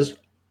answer is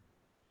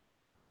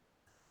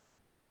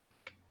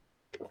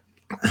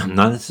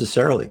not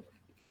necessarily.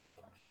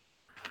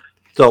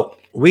 So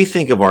we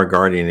think of our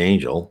guardian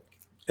angel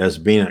as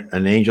being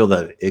an angel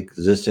that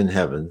exists in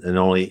heaven and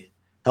only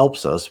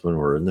helps us when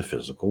we're in the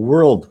physical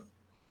world.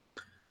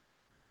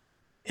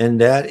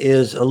 And that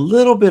is a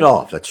little bit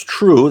off. That's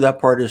true. That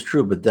part is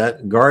true. But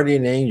that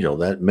guardian angel,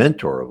 that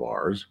mentor of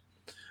ours,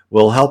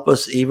 will help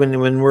us even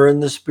when we're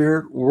in the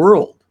spirit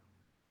world.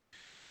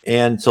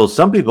 And so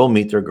some people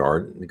meet their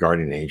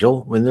guardian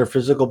angel in their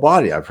physical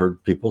body. I've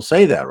heard people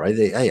say that, right?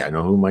 Hey, I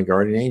know who my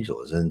guardian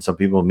angel is. And some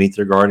people meet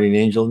their guardian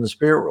angel in the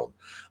spirit world.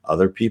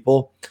 Other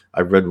people,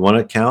 I've read one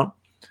account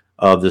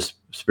of this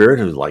spirit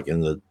who's like in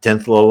the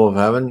 10th level of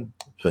heaven,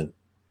 spent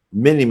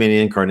many, many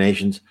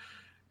incarnations,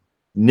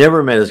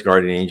 never met his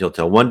guardian angel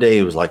till one day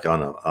he was like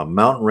on a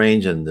mountain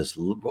range in this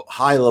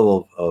high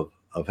level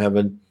of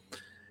heaven.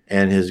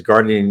 And his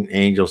guardian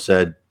angel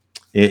said,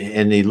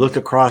 and he looked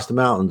across the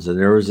mountains, and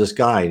there was this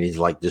guy, and he's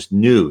like, just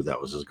knew that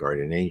was his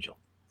guardian angel.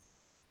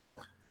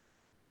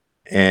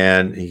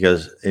 And he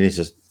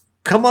says,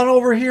 come on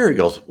over here. He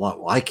goes,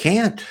 well, I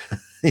can't.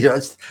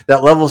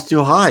 That level's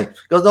too high. He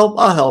goes, no,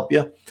 I'll help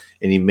you.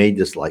 And he made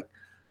this like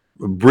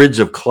bridge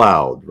of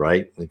cloud,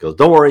 right? And he goes,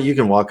 don't worry, you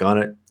can walk on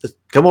it. Just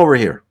come over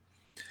here.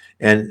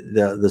 And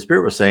the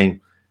spirit was saying,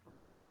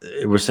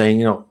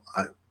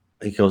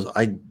 he goes,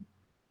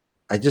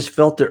 I just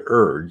felt the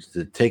urge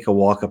to take a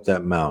walk up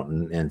that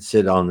mountain and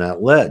sit on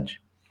that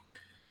ledge.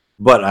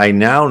 But I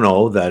now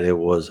know that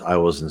I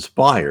was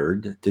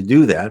inspired to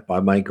do that by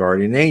my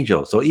guardian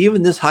angel. So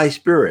even this high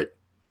spirit,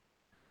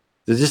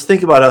 so just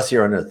think about us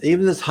here on earth,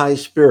 even this high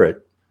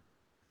spirit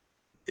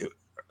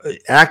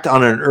act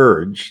on an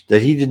urge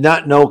that he did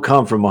not know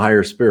come from a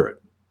higher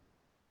spirit,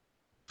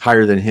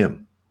 higher than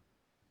him.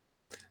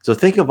 So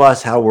think of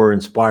us, how we're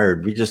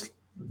inspired. We just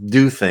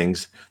do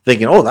things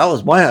thinking, oh, that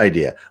was my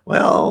idea.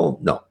 Well,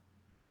 no.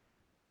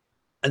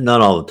 And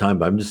not all the time,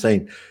 but I'm just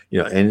saying,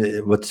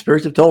 and what the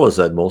spirits have told us,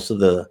 that most of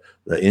the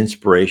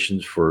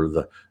inspirations for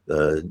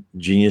the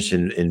genius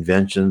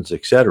inventions,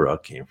 etc.,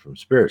 came from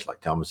spirits,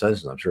 like Thomas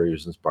Edison. I'm sure he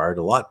was inspired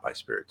a lot by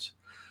spirits.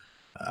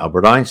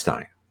 Albert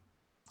Einstein.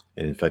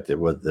 And in fact, in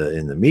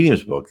the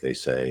mediums book they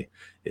say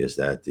is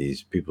that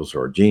these people who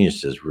are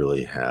geniuses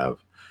really have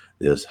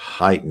this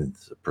heightened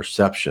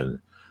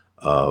perception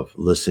of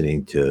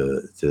listening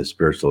to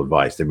spiritual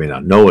advice. They may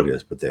not know it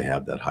is, but they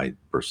have that heightened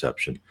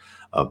perception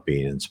of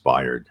being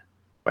inspired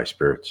by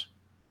spirits.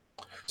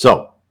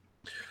 So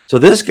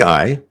this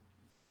guy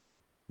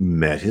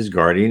met his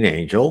guardian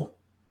angel,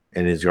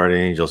 and his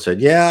guardian angel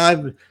said,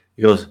 "Yeah,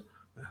 he goes,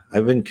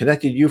 I've been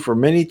connected to you for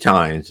many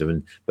times,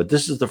 but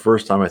this is the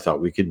first time I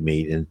thought we could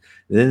meet." And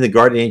then the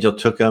guardian angel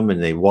took him,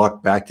 and they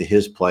walked back to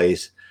his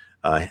place,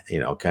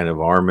 kind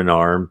of arm in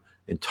arm,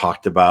 and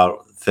talked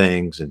about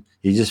things. And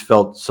he just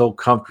felt so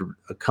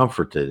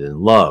comforted and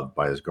loved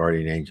by his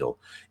guardian angel.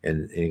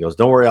 And he goes,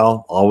 "Don't worry,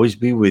 I'll always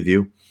be with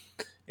you."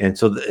 And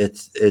so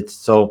it's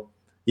so,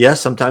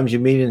 yes, sometimes you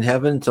meet in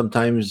heaven,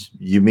 sometimes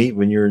you meet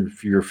when you're in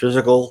your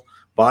physical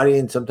body,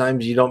 and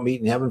sometimes you don't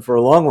meet in heaven for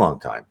a long, long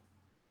time.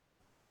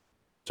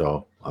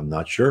 So I'm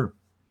not sure.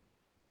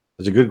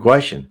 It's a good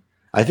question.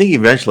 I think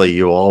eventually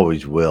you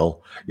always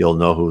will. You'll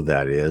know who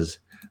that is,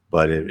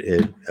 but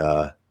it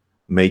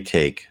may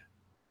take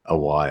a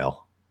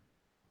while.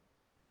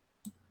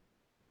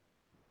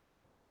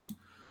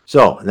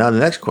 So now the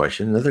next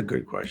question, another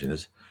good question,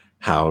 is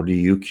how do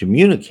you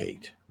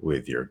communicate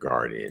with your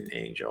guardian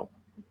angel?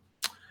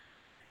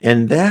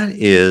 And that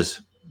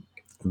is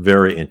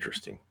very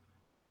interesting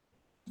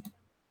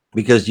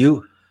because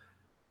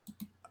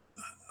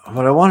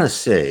what I want to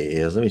say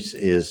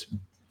is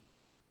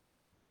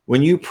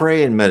when you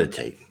pray and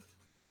meditate,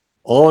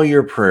 all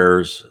your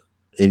prayers,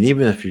 and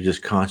even if you're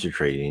just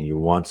concentrating, you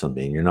want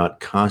something, you're not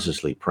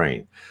consciously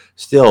praying,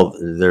 still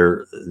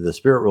the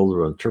spirit world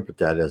will interpret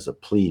that as a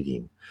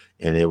pleading,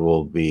 and it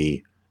will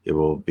be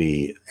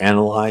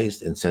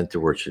analyzed and sent to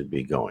where it should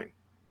be going.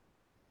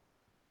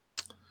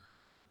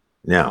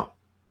 Now,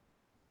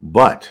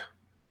 but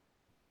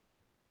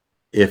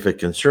if it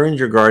concerns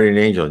your guardian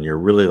angel and you're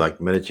really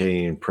like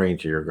meditating and praying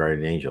to your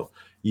guardian angel,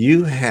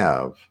 you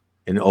have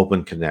an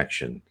open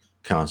connection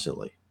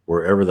constantly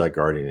wherever that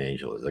guardian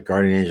angel is. The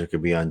guardian angel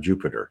could be on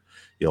Jupiter.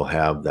 You'll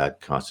have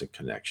that constant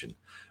connection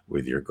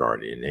with your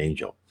guardian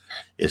angel.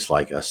 It's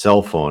like a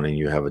cell phone, and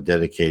you have a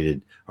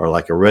dedicated, or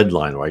like a red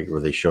line, right, where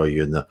they show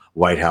you in the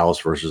White House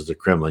versus the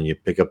Kremlin. You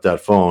pick up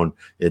that phone,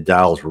 it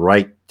dials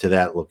right to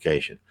that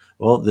location.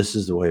 Well, this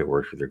is the way it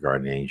works with your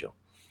guardian angel.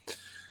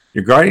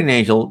 Your guardian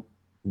angel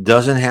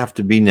doesn't have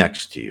to be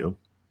next to you.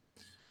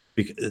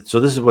 So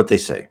this is what they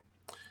say,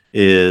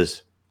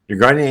 is your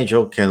guardian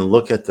angel can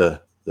look at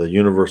the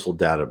universal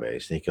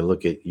database, and he can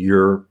look at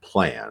your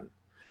plan,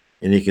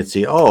 and he can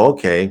see, oh,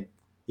 okay,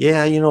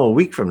 yeah, a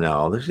week from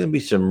now, there's going to be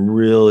some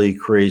really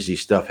crazy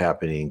stuff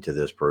happening to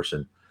this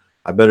person.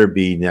 I better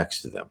be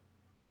next to them.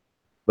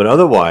 But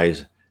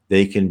otherwise,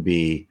 they can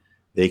be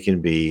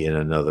in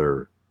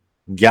another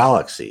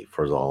galaxy,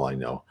 for all I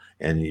know.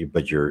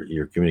 But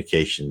your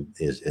communication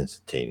is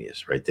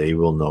instantaneous, right? They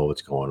will know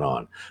what's going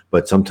on.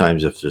 But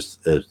sometimes if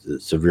just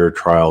severe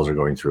trials are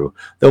going through,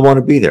 they'll want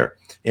to be there,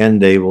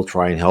 and they will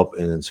try and help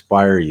and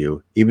inspire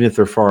you, even if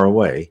they're far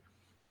away,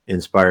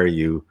 inspire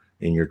you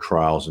in your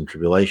trials and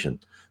tribulation.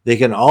 They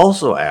can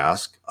also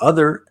ask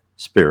other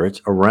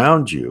spirits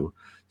around you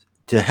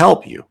to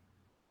help you,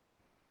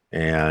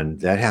 and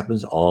that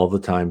happens all the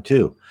time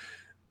too.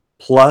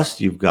 Plus,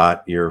 you've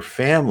got your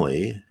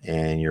family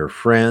and your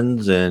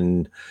friends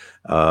and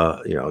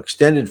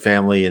extended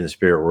family in the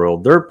spirit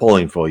world. They're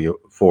pulling for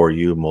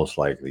you most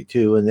likely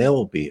too, and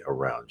they'll be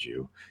around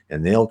you,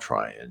 and they'll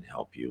try and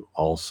help you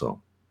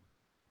also.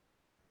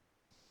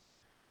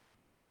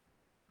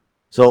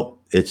 So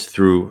it's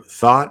through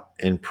thought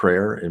and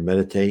prayer and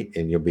meditate,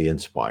 and you'll be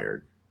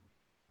inspired.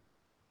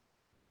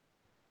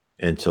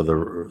 And so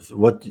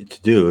what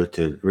to do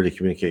to really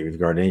communicate with the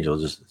guardian angel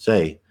is just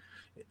say,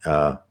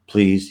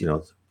 please,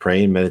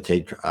 pray and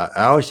meditate.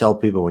 I always tell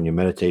people, when you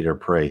meditate or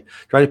pray,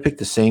 try to pick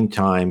the same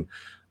time,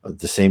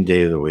 the same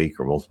day of the week,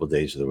 or multiple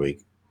days of the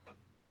week,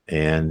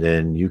 and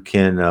then you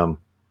can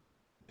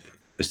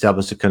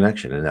establish a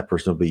connection, and that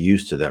person will be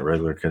used to that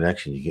regular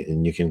connection.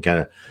 You can kind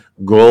of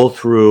go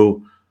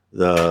through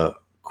the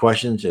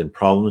questions and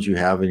problems you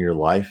have in your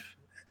life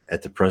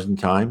at the present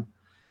time,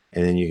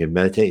 and then you can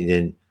meditate. And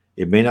then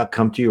it may not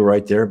come to you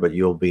right there, but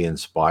you'll be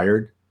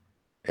inspired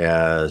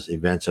as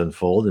events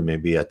unfold, and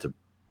maybe at the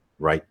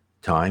right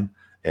time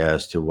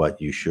as to what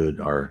you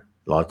should, or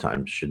a lot of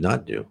times should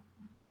not do.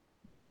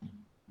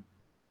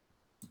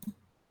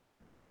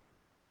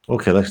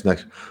 Okay,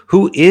 next.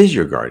 Who is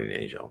your guardian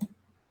angel?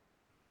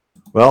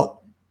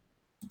 Well,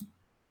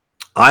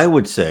 I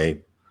would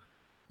say,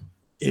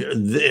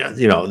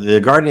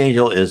 the guardian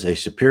angel is a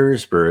superior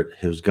spirit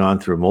who's gone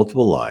through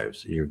multiple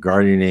lives. Your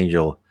guardian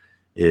angel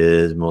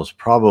is most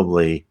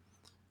probably,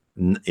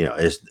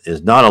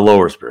 is not a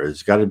lower spirit.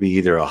 It's got to be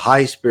either a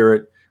high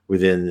spirit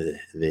within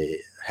the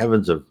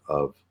heavens of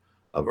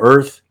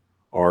Earth,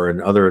 or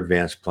in other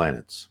advanced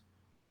planets.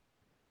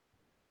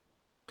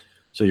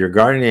 So your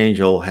guardian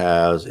angel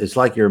it's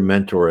like your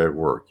mentor at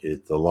work.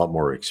 It's a lot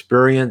more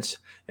experience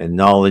and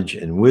knowledge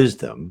and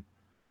wisdom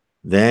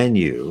than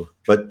you,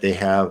 but they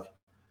have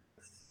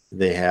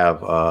they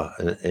have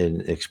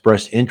an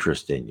expressed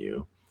interest in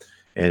you.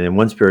 And then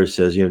one spirit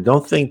says,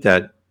 don't think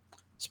that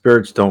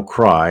spirits don't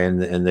cry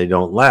and they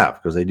don't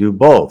laugh, because they do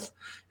both.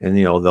 And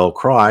they'll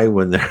cry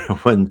when they're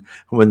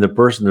when the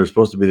person they're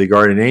supposed to be the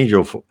guardian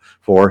angel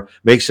for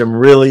makes some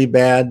really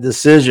bad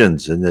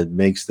decisions, and it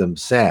makes them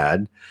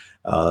sad.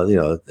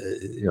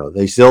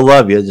 They still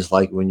love you, just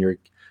like when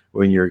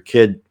your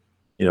kid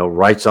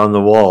writes on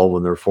the wall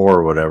when they're 4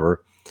 or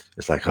whatever.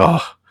 It's like,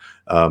 oh,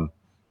 um,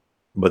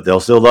 but they'll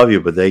still love you,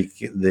 but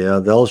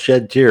they'll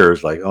shed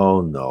tears like,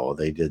 oh no,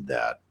 they did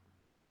that.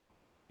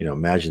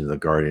 Imagine the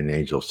guardian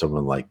angel,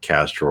 someone like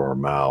Castro or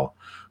Mao,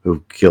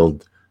 who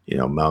killed,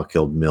 Mao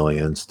killed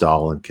millions,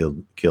 Stalin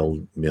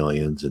killed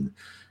millions, and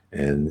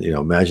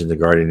imagine the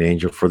guardian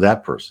angel for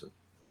that person.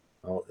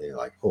 Oh, they're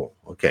like, oh,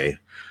 okay,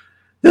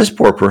 this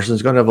poor person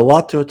is going to have a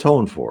lot to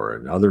atone for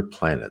in other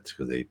planets,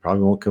 because they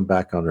probably won't come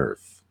back on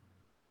Earth.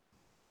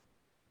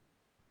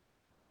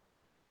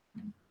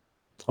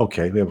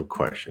 Okay, we have a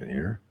question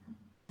here.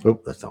 Oh,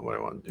 that's not what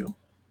I want to do.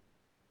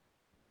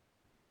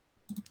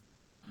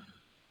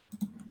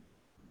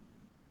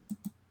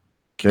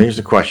 Okay, here's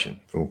the question.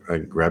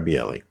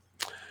 Grabielli.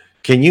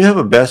 Can you have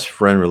a best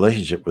friend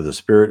relationship with a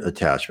spirit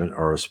attachment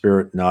or a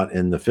spirit not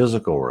in the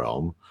physical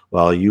realm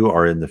while you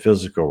are in the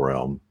physical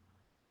realm?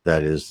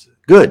 That is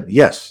good.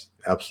 Yes,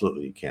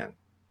 absolutely you can.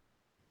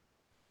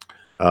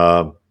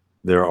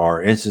 There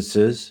are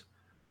instances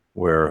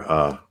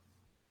where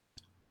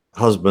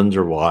husbands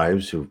or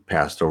wives who've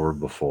passed over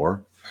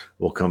before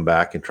will come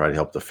back and try to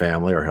help the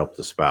family or help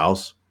the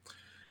spouse,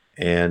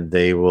 and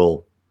they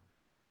will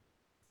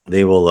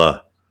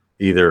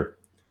either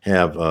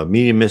have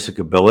mediumistic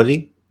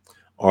ability,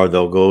 or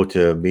they'll go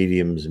to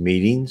mediums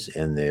meetings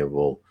and they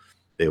will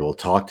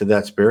talk to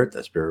that spirit.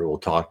 That spirit will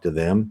talk to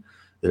them.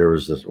 There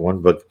was this one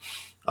book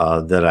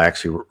that I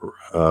actually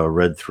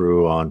read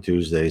through on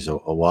Tuesdays a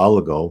while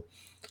ago,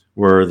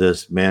 where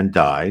this man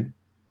died,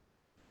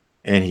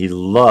 and he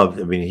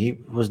loved. I mean, he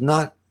was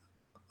not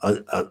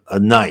a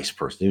nice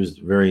person. He was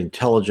very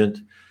intelligent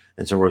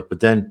and so forth. But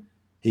then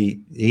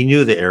he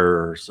knew the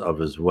errors of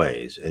his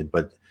ways,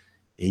 but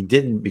he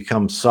didn't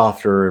become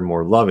softer and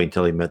more loving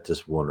until he met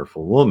this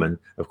wonderful woman.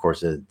 Of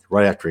course,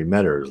 right after he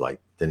met her, it was like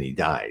then he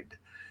died,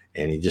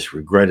 and he just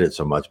regretted it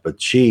so much.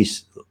 But she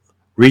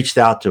reached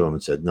out to him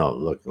and said, "No,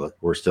 look,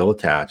 we're still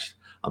attached.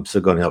 I'm still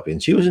going to help you."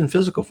 And she was in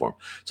physical form.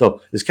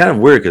 So it's kind of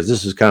weird, because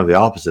this is kind of the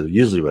opposite of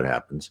usually what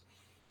happens.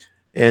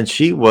 And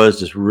she was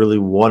this really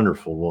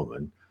wonderful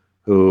woman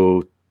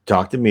who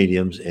talked to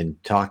mediums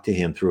and talked to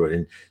him through it.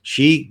 And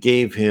she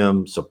gave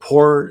him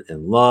support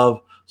and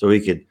love so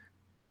he could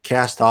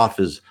cast off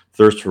his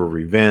thirst for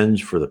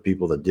revenge for the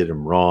people that did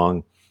him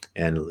wrong,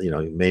 and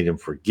made him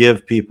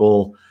forgive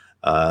people,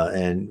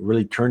 and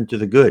really turn to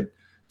the good.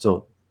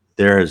 So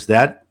there is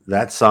that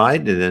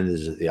side, and then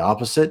there's the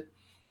opposite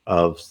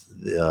of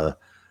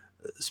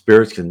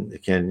spirits can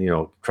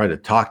try to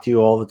talk to you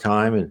all the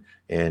time,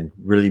 and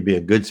really be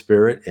a good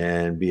spirit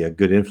and be a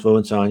good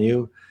influence on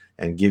you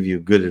and give you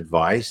good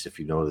advice if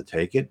you know to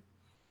take it.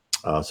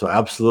 So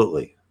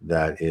absolutely,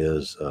 that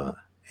is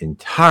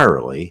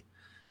entirely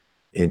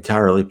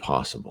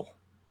possible.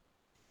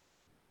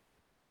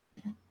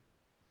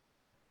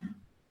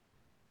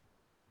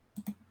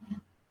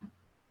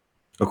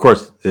 Of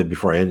course,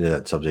 before I end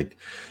that subject,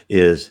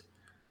 is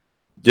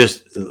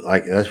just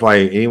like, that's why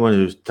anyone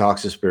who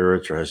talks to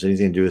spirits or has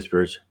anything to do with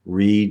spirits,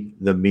 read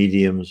the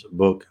Medium's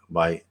book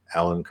by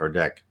Allan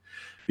Kardec,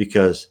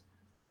 because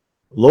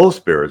low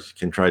spirits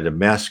can try to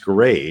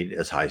masquerade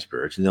as high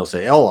spirits, and they'll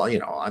say, "Oh,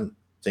 I'm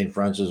Saint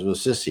Francis of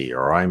Assisi,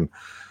 or I'm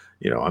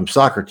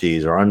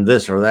Socrates, or I'm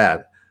this or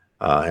that,"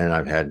 and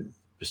I've had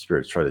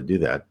spirits try to do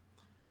that.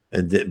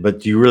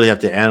 But you really have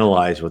to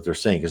analyze what they're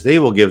saying, because they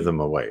will give them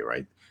away,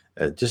 right?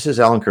 Just as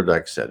Allan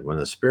Kardec said, when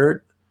the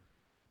spirit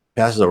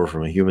passes over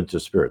from a human to a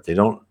spirit, they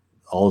don't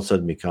all of a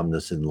sudden become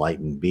this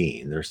enlightened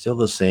being. They're still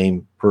the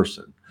same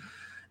person,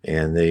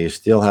 and they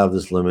still have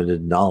this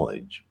limited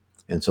knowledge.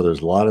 And so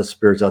there's a lot of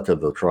spirits out there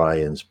that'll try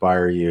and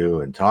inspire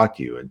you and talk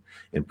to you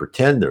and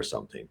pretend there's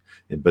something.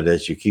 But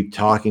as you keep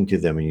talking to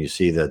them and you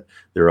see that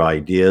their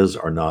ideas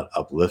are not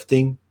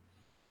uplifting,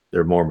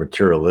 they're more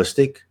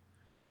materialistic,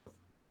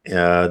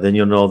 then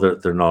you'll know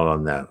that they're not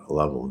on that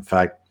level. In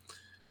fact,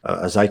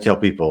 as I tell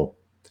people,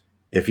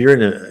 if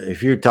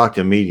you talk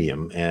to a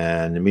medium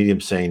and the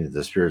medium's saying that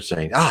the spirit's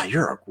saying,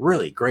 you're a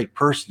really great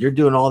person, you're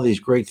doing all these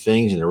great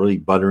things, and they're really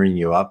buttering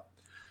you up,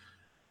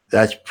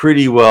 that's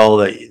pretty well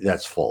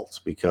that's false.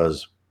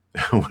 Because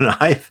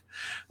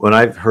when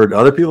I've heard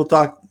other people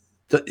talk,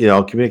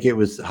 communicate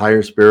with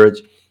higher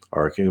spirits,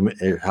 or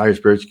higher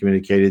spirits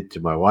communicated to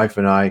my wife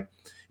and I,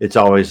 it's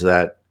always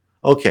that,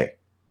 okay,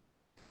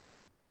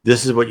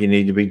 this is what you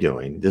need to be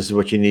doing. This is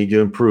what you need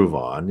to improve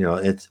on.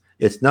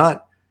 It's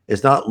not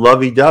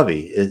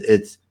lovey-dovey.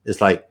 It's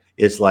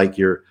like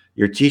your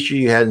teacher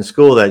you had in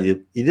school that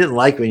you didn't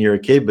like when you were a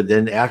kid, but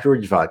then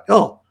afterwards you thought,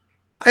 oh,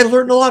 I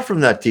learned a lot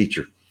from that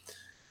teacher.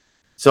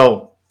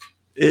 So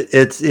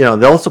it's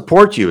they'll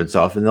support you and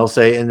stuff, and they'll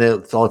say, and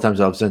it's all the times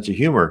they'll have a sense of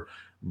humor,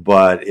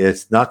 but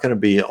it's not going to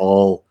be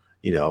all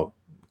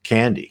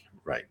candy,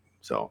 right?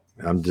 So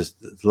I'm just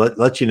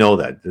let you know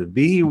that.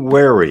 Be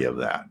wary of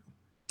that.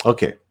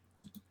 Okay,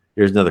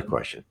 here's another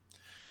question.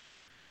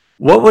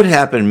 What would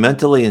happen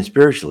mentally and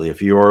spiritually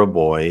if you are a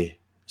boy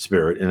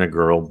spirit in a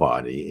girl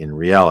body in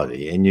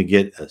reality and you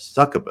get a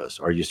succubus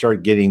or you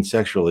start getting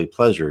sexually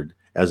pleasured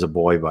as a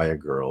boy by a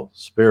girl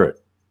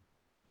spirit?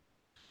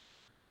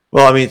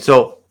 Well, I mean,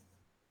 so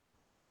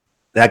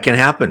that can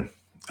happen.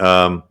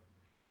 Um,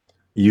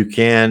 you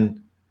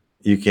can,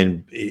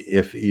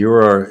 if you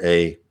are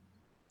a,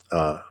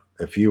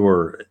 if you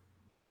were,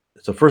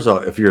 so first of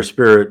all, if you're a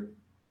spirit,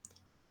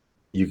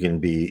 you can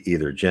be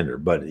either gender,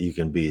 but you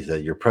can be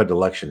that your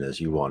predilection is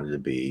you wanted to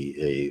be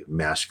a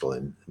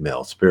masculine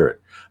male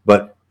spirit.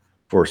 But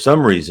for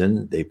some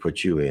reason, they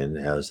put you in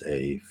as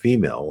a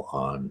female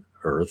on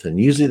Earth. And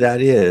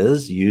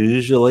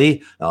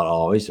usually, not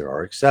always, there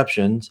are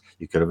exceptions.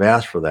 You could have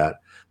asked for that.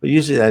 But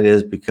usually that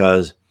is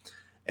because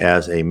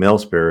as a male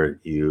spirit,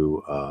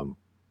 you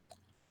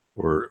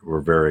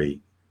were very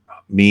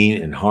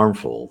mean and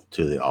harmful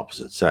to the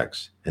opposite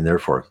sex. And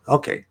therefore,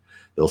 okay,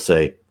 they'll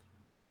say,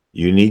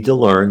 you need to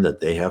learn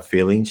that they have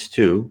feelings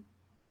too,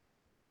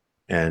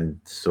 and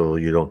so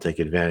you don't take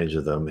advantage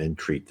of them and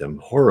treat them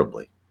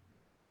horribly.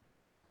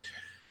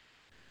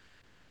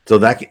 So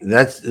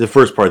that's the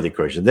first part of the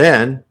equation.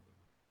 Then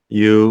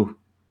you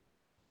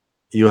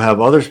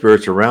have other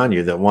spirits around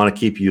you that want to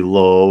keep you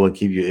low and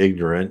keep you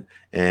ignorant,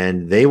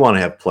 and they want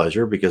to have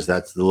pleasure because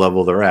that's the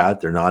level they're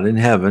at. They're not in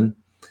heaven,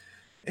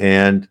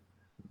 and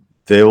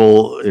they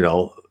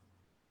will,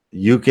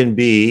 you can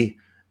be,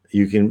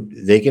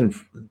 they can,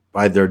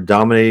 by their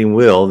dominating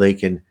will, they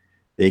can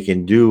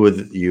do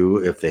with you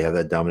if they have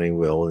that dominating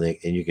will, and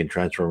you can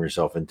transform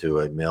yourself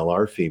into a male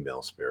or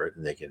female spirit,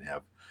 and they can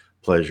have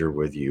pleasure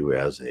with you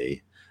as a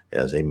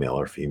male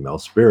or female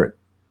spirit.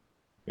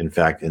 In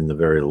fact, in the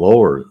very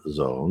lower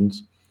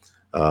zones,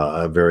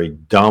 a very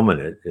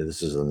dominant,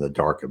 this is in the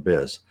dark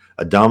abyss,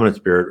 a dominant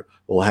spirit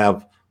will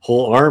have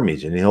whole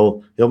armies, and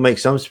he'll make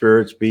some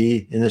spirits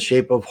be in the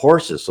shape of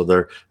horses, so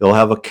they'll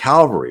have a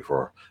cavalry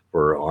for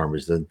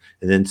armies. And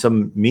then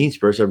some mean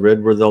spirits I've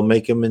read where they'll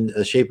make them in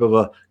the shape of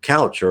a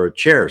couch or a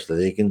chair so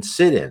they can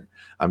sit in.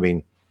 I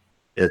mean,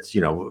 it's,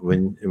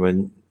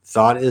 when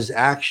thought is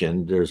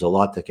action, there's a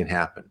lot that can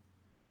happen.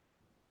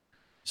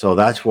 So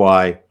that's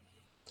why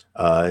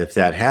if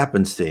that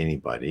happens to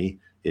anybody,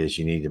 is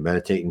you need to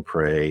meditate and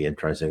pray and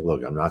try to say,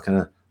 look, I'm not going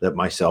to let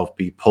myself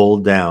be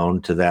pulled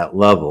down to that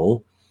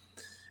level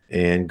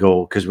and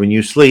go, because when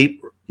you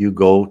sleep, you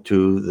go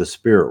to the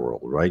spirit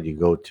world, right? You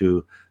go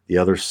to the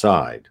other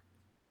side,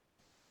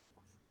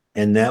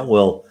 and that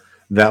will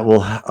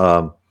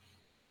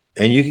and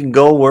you can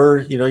go where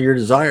your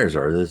desires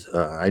are. This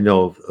I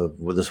know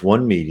with this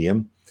one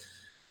medium,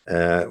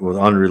 with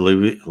Andre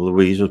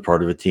Louise was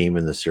part of a team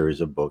in the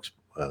series of books,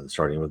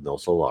 starting with No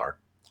Solar,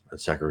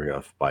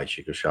 Sacred by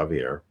Chico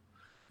Xavier,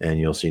 and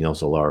you'll see No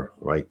Solar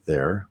right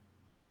there,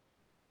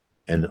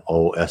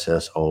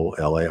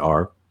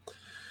 NOSSOLAR.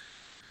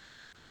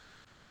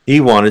 He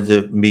wanted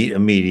to meet a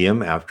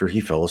medium after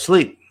he fell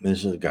asleep. And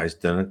this guy's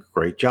done a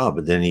great job.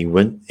 But then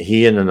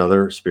he and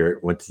another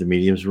spirit went to the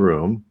medium's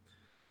room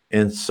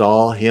and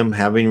saw him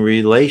having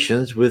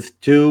relations with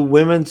two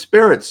women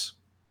spirits.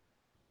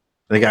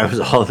 And the guy was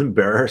all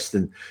embarrassed,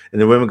 and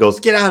the women goes,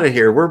 "Get out of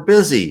here, we're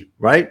busy,"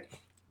 right?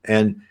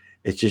 And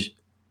it just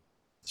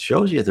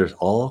shows you there's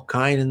all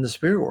kind in the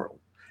spirit world.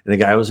 And the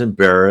guy was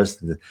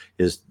embarrassed, and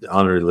his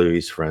Honor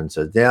Louis friend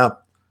said, "Yeah,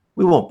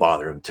 we won't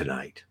bother him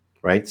tonight,"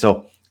 right?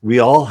 So we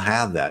all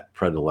have that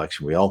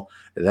predilection.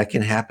 That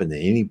can happen to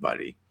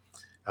anybody,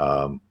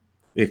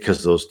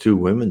 because those two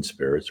women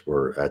spirits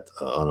were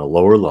on a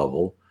lower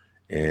level,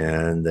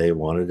 and they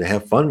wanted to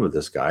have fun with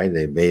this guy.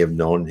 They may have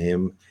known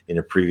him in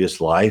a previous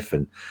life,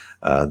 and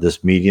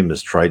this medium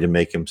has tried to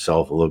make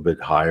himself a little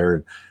bit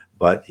higher,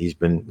 but he's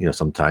been,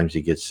 sometimes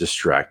he gets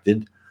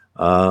distracted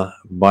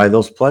by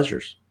those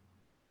pleasures.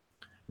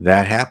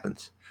 That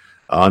happens.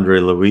 Andre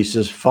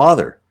Luis's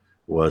father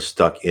was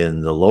stuck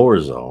in the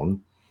lower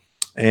zone,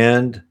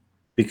 and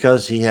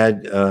because he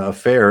had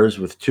affairs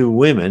with two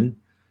women,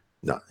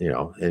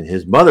 and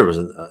his mother was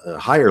a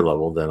higher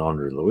level than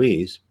Andre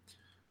Luis,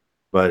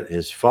 but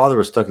his father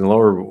was stuck in the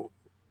lower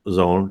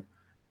zone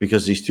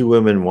because these two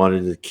women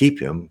wanted to keep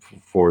him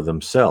for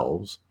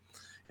themselves.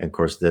 And of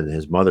course, then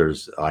his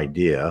mother's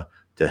idea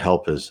to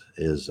help his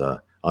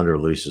Andre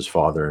Luis's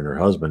father and her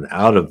husband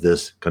out of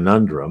this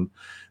conundrum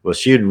was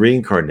she would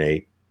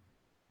reincarnate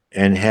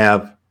and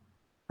have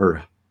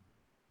her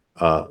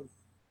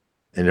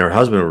and her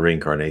husband would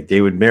reincarnate.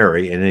 They would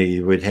marry, and they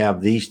would have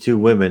these two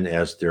women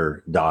as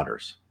their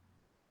daughters.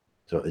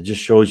 So it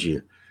just shows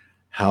you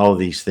how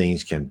these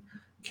things can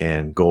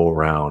go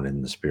around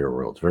in the spirit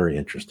world. It's very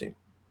interesting.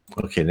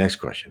 Okay, next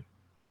question.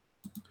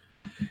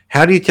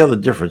 How do you tell the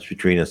difference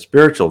between a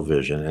spiritual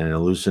vision and an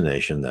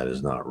hallucination that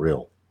is not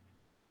real?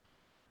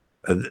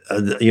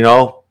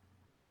 That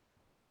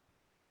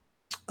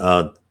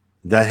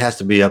has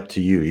to be up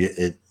to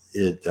you.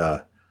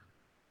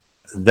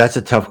 That's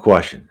a tough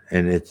question,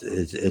 and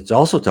it's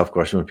also a tough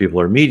question when people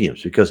are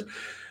mediums, because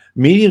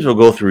Mediums will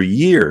go through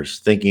years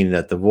thinking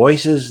that the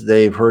voices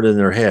they've heard in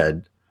their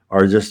head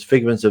are just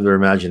figments of their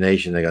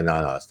imagination. They go,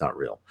 no, no, it's not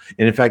real.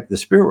 And in fact, the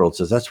spirit world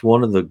says that's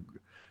one of the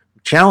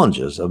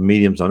challenges of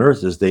mediums on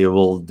earth is they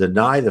will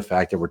deny the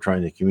fact that we're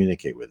trying to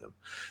communicate with them.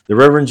 The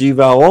Reverend G.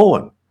 Val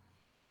Owen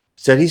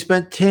said he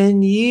spent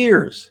 10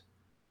 years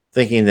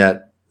thinking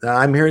that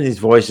I'm hearing these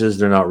voices,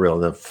 they're not real.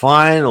 And then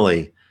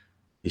finally,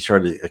 he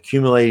started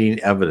accumulating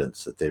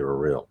evidence that they were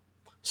real.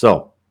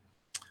 So,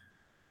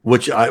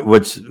 what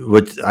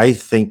I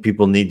think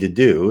people need to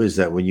do is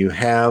that when you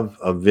have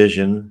a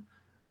vision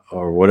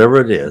or whatever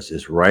it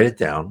is write it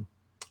down.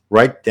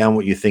 Write down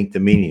what you think the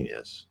meaning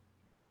is.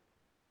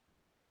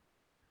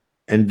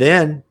 And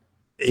then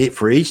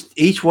for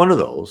each one of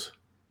those,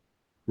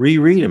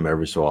 reread them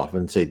every so often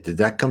and say, did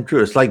that come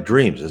true? It's like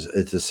dreams.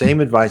 It's the same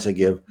advice I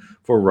give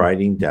for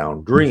writing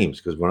down dreams.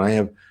 Because when I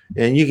have,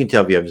 and you can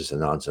tell if you have just a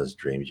nonsense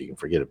dreams, you can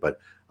forget it. But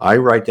I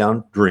write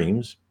down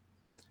dreams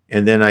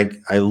and then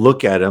I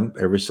look at them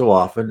every so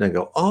often and I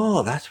go,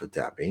 oh, that's what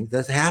that means.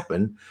 That's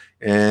happened.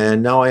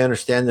 And now I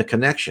understand the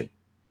connection.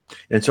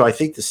 And so I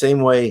think the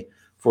same way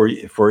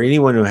for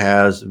anyone who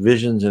has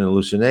visions and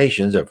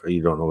hallucinations, if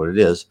you don't know what it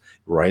is,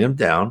 write them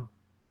down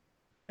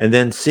and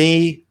then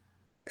see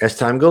as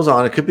time goes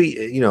on. It could be,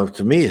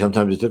 to me,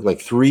 sometimes it took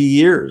like 3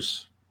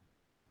 years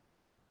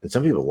and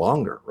some people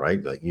longer,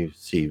 right? Like you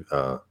see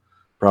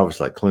prophets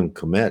like Clint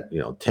Clement,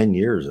 10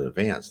 years in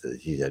advance that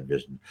he had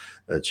vision.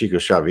 Chico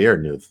Xavier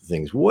knew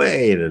things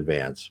way in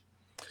advance.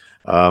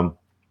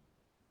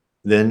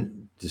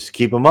 Then just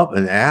keep them up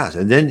and ask.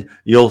 And then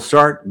you'll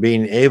start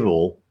being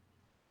able,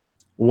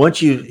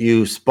 once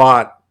you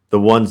spot the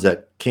ones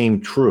that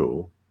came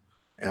true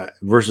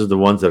versus the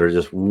ones that are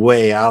just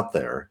way out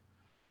there,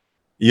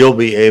 you'll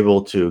be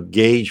able to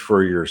gauge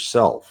for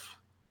yourself,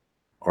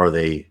 are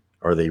they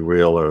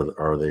real or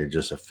are they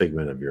just a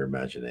figment of your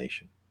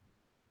imagination?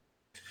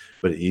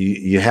 But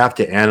you have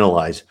to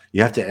analyze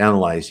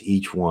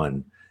each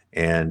one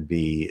and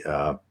be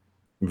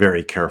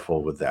very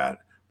careful with that.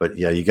 But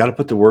yeah, you got to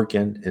put the work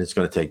in, and it's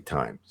going to take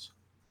time.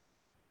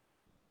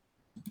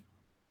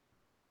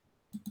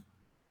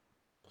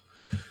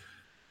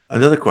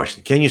 Another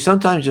question: can you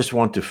sometimes just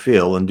want to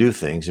feel and do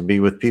things and be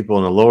with people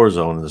in the lower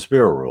zone in the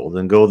spirit world,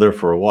 and go there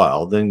for a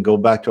while, then go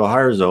back to a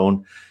higher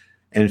zone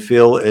and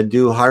feel and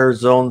do higher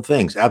zone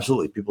things?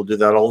 Absolutely, people do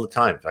that all the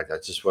time. In fact,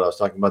 that's just what I was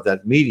talking about.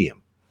 That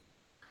medium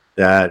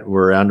that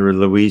where Andrew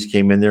Louise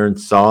came in there and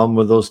saw him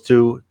with those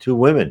two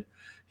women.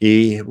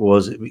 He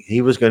was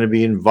going to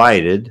be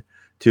invited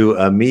to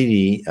a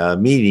meeting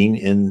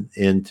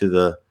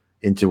into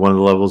one of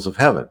the levels of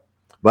heaven,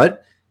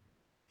 but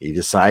he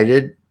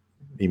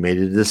made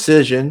a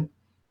decision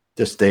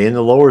to stay in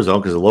the lower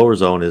zone, because the lower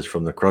zone is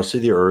from the crust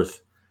of the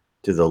earth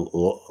to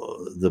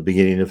the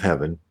beginning of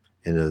heaven,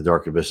 and the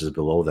dark abyss is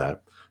below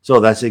that. So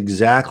that's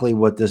exactly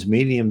what this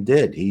medium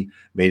did. He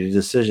made a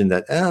decision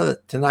that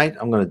tonight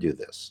I'm going to do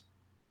this.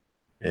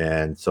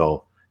 And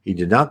so he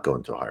did not go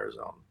into a higher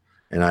zone.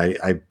 And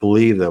I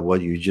believe that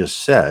what you just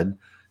said,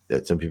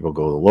 that some people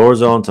go to the lower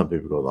zone, some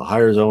people go to the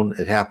higher zone,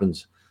 it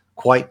happens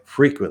quite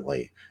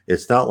frequently.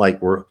 It's not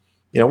like we're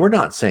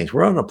not saints.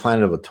 We're on a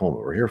planet of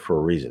atonement. We're here for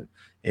a reason.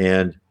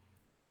 And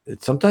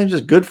sometimes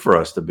it's good for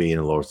us to be in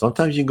the lower.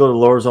 Sometimes you can go to the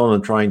lower zone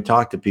and try and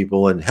talk to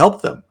people and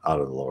help them out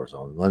of the lower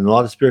zone. And a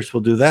lot of spirits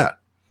will do that.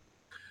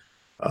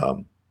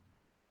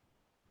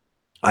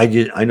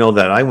 I know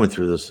that I went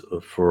through this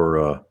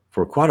for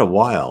quite a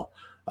while.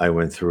 I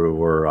went through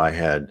where I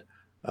had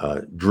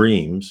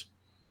dreams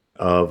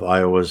of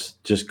I was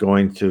just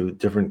going to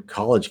different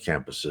college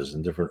campuses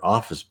and different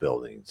office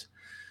buildings.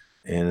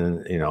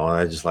 And,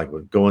 I just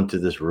would go into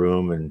this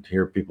room and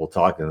hear people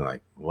talking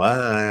like, what?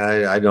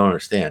 I don't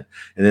understand.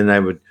 And then I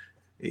would,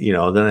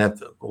 then I have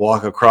to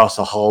walk across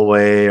a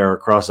hallway or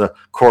across a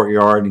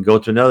courtyard and go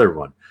to another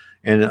one.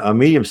 And a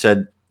medium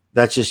said,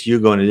 that's just you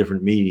going to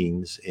different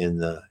meetings in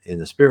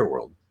the spirit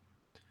world.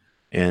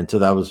 And so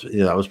that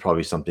was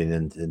probably something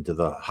into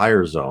the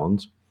higher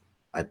zones.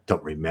 I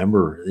don't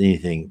remember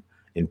anything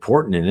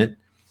important in it,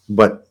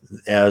 but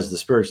as the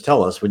spirits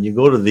tell us, when you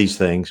go to these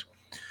things,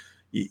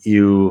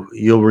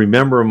 you'll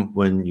remember them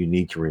when you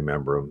need to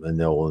remember them, and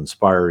they'll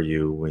inspire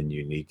you when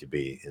you need to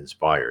be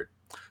inspired.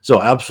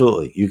 So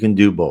absolutely, you can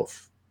do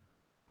both.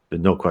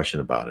 There's no question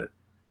about it.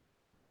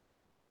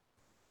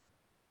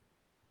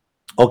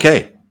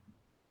 Okay.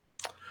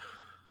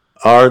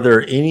 Are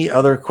there any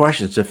other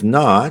questions? If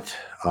not,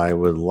 I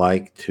would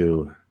like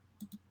to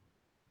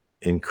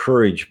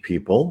encourage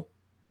people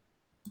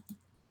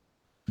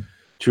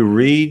to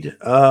read,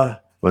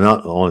 not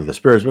only the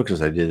Spirit's book,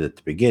 as I did at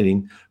the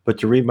beginning, but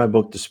to read my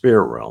book, The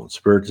Spirit Realm.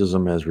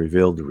 Spiritism has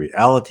revealed the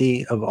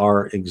reality of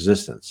our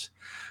existence.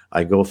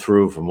 I go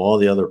through from all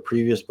the other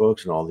previous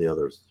books and all the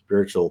other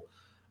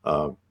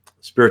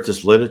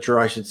spiritist literature,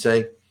 I should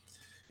say.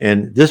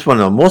 And this one,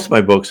 most of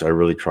my books, I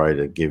really try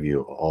to give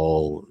you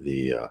all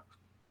the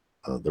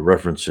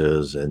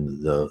references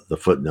and the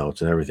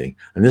footnotes and everything.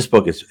 And this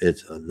book, it's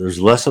there's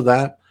less of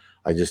that.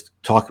 I just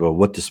talk about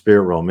what the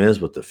spirit realm is,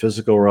 what the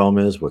physical realm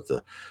is, what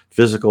the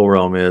physical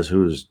realm is,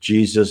 who's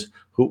Jesus,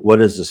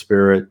 what is the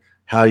spirit,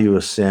 how you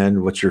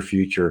ascend, what's your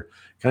future.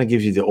 Kind of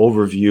gives you the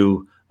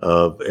overview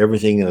of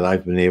everything that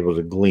I've been able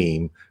to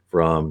glean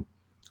from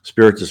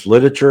spiritist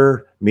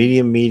literature,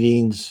 medium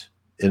meetings,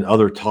 and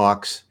other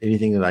talks,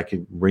 anything that I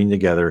could bring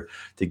together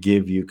to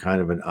give you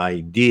kind of an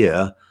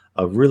idea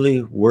of really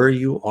where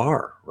you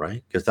are,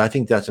 right? Because I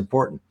think that's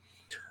important.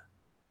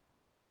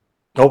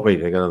 Oh,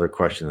 wait, I got another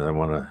question that I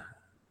want to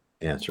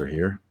answer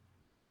here.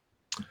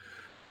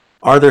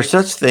 Are there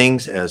such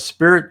things as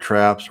spirit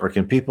traps, or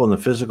can people in the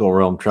physical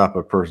realm trap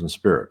a person's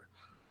spirit?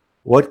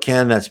 What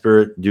can that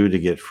spirit do to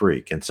get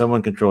free? Can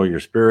someone control your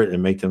spirit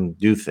and make them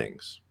do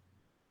things?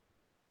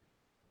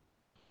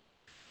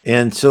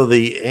 And so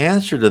the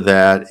answer to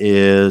that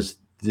is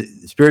the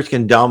spirits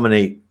can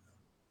dominate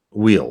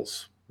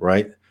wheels,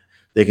 right?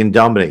 They can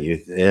dominate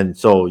you. And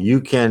so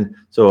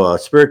so a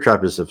spirit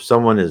trap is if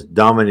someone is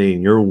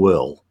dominating your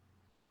will,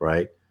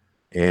 right?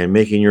 And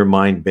making your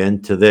mind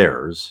bend to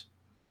theirs.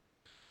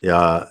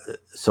 Yeah.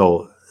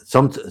 So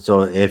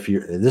if you,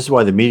 this is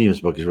why the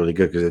mediums book is really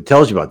good, because it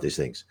tells you about these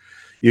things.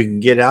 You can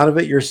get out of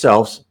it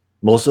yourselves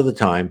most of the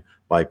time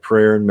by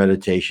prayer and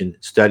meditation,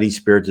 study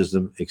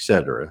spiritism,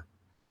 etc.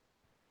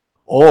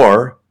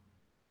 Or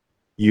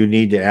you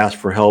need to ask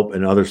for help,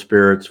 and other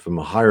spirits from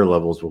higher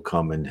levels will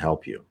come and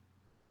help you.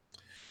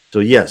 So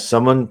yes,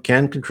 someone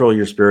can control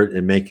your spirit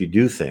and make you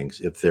do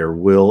things if their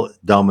will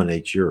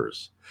dominates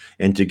yours.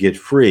 And to get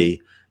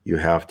free, you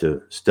have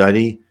to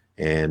study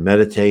and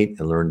meditate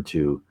and learn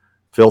to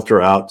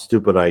filter out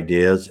stupid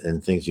ideas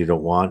and things you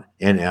don't want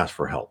and ask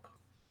for help.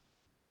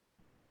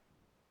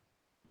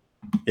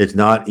 It's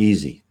not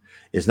easy.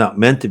 It's not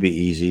meant to be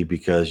easy,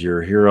 because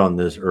you're here on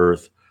this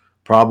earth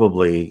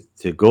probably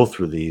to go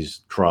through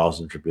these trials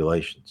and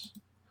tribulations.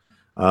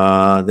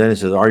 Then it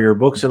says, are your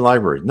books in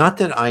libraries? Not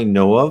that I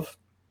know of.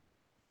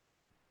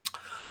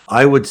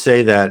 I would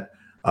say that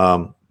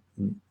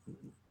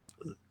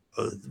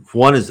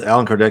one is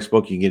Alan Kardec's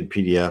book. You can get a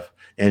PDF.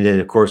 And then,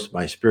 of course,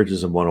 my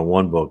Spiritism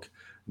 101 book.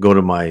 Go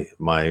to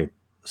my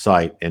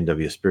site,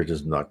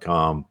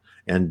 nwspiritism.com,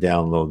 and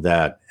download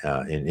that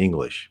in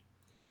English.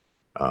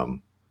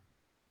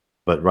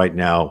 But right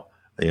now,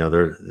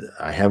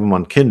 I have them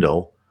on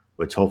Kindle,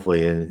 which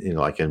hopefully,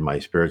 like in my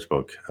spirits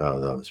book,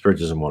 the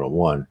Spiritism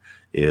 101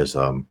 is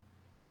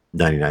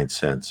 99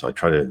 cents. So I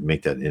try to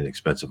make that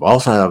inexpensive. I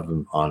also have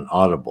them on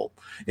Audible.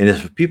 And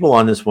if people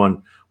on this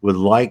one would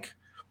like,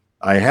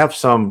 I have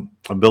some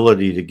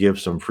ability to give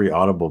some free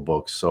Audible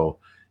books. So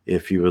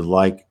if you would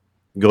like,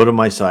 go to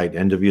my site,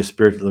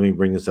 NW let me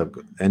bring this up,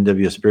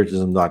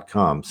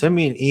 nwspiritism.com. Send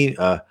me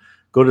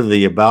go to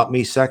the About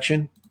Me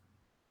section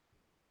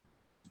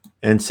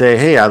and say,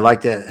 hey, I'd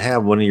like to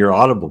have one of your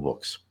Audible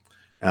books,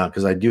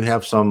 because I do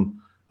have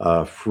some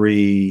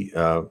free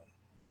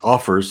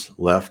offers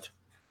left,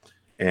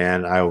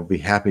 and I will be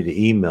happy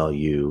to email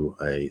you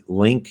a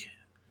link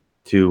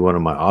to one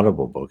of my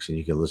Audible books, and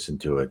you can listen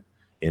to it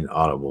in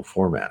Audible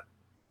format.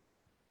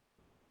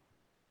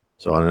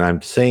 So, and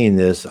I'm saying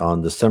this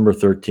on December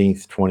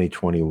 13th,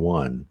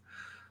 2021.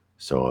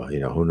 So,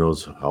 who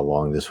knows how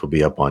long this will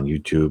be up on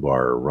YouTube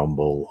or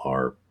Rumble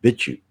or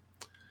BitChute.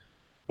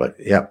 But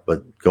yeah,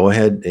 but go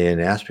ahead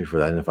and ask me for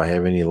that. And if I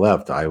have any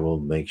left, I will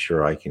make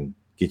sure I can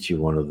get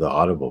you one of the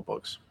Audible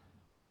books.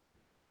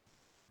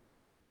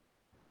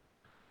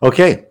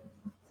 Okay.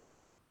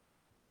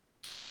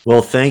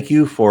 Well, thank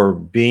you for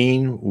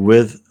being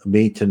with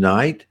me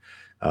tonight.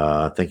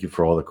 Thank you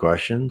for all the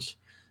questions.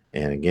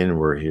 And again,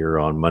 we're here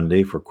on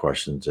Monday for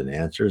questions and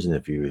answers. And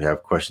if you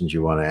have questions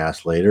you want to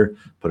ask later,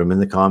 put them in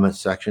the comments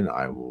section.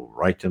 I will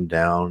write them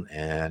down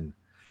and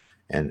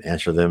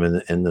answer them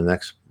in the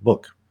next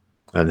book,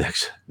 the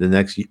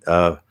next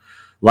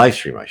live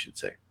stream, I should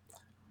say.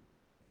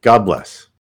 God bless.